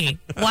 Why?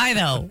 Why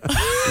though?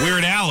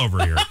 Weird Al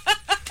over here.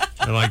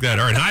 I like that.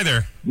 All right, hi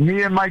there.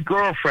 Me and my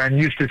girlfriend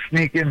used to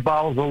sneak in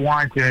bottles of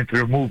wine into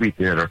the movie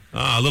theater.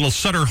 A little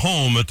Sutter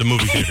home at the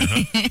movie theater,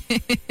 huh?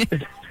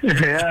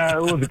 Yeah,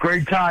 it was a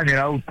great time,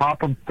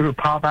 pop out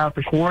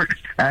the court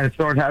and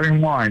start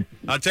having wine.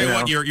 I'll tell you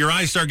what, your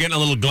eyes start getting a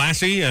little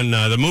glassy, and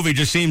the movie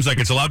just seems like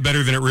it's a lot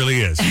better than it really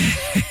is.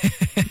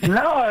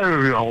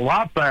 No, a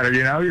lot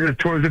better,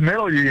 towards the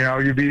middle,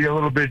 you'd be a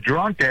little bit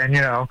drunk and,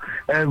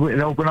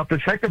 and open up the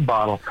second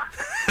bottle.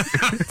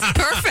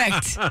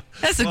 Perfect.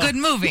 That's a good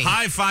movie.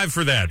 High five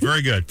for that.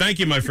 Very good. Thank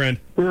you, my friend.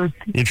 You're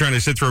trying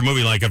to sit through a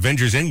movie like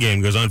Avengers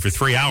Endgame goes on for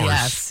 3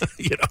 hours.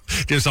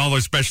 Yes. Just all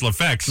those special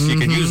effects. You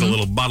can use a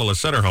little bottle of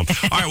Sutter Home.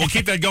 All right, we'll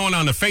keep that going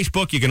on the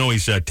Facebook. You can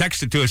always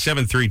text it to us,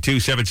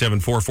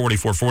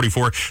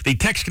 732-774-4444. The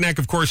Text Connect,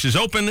 of course, is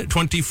open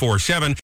 24/7.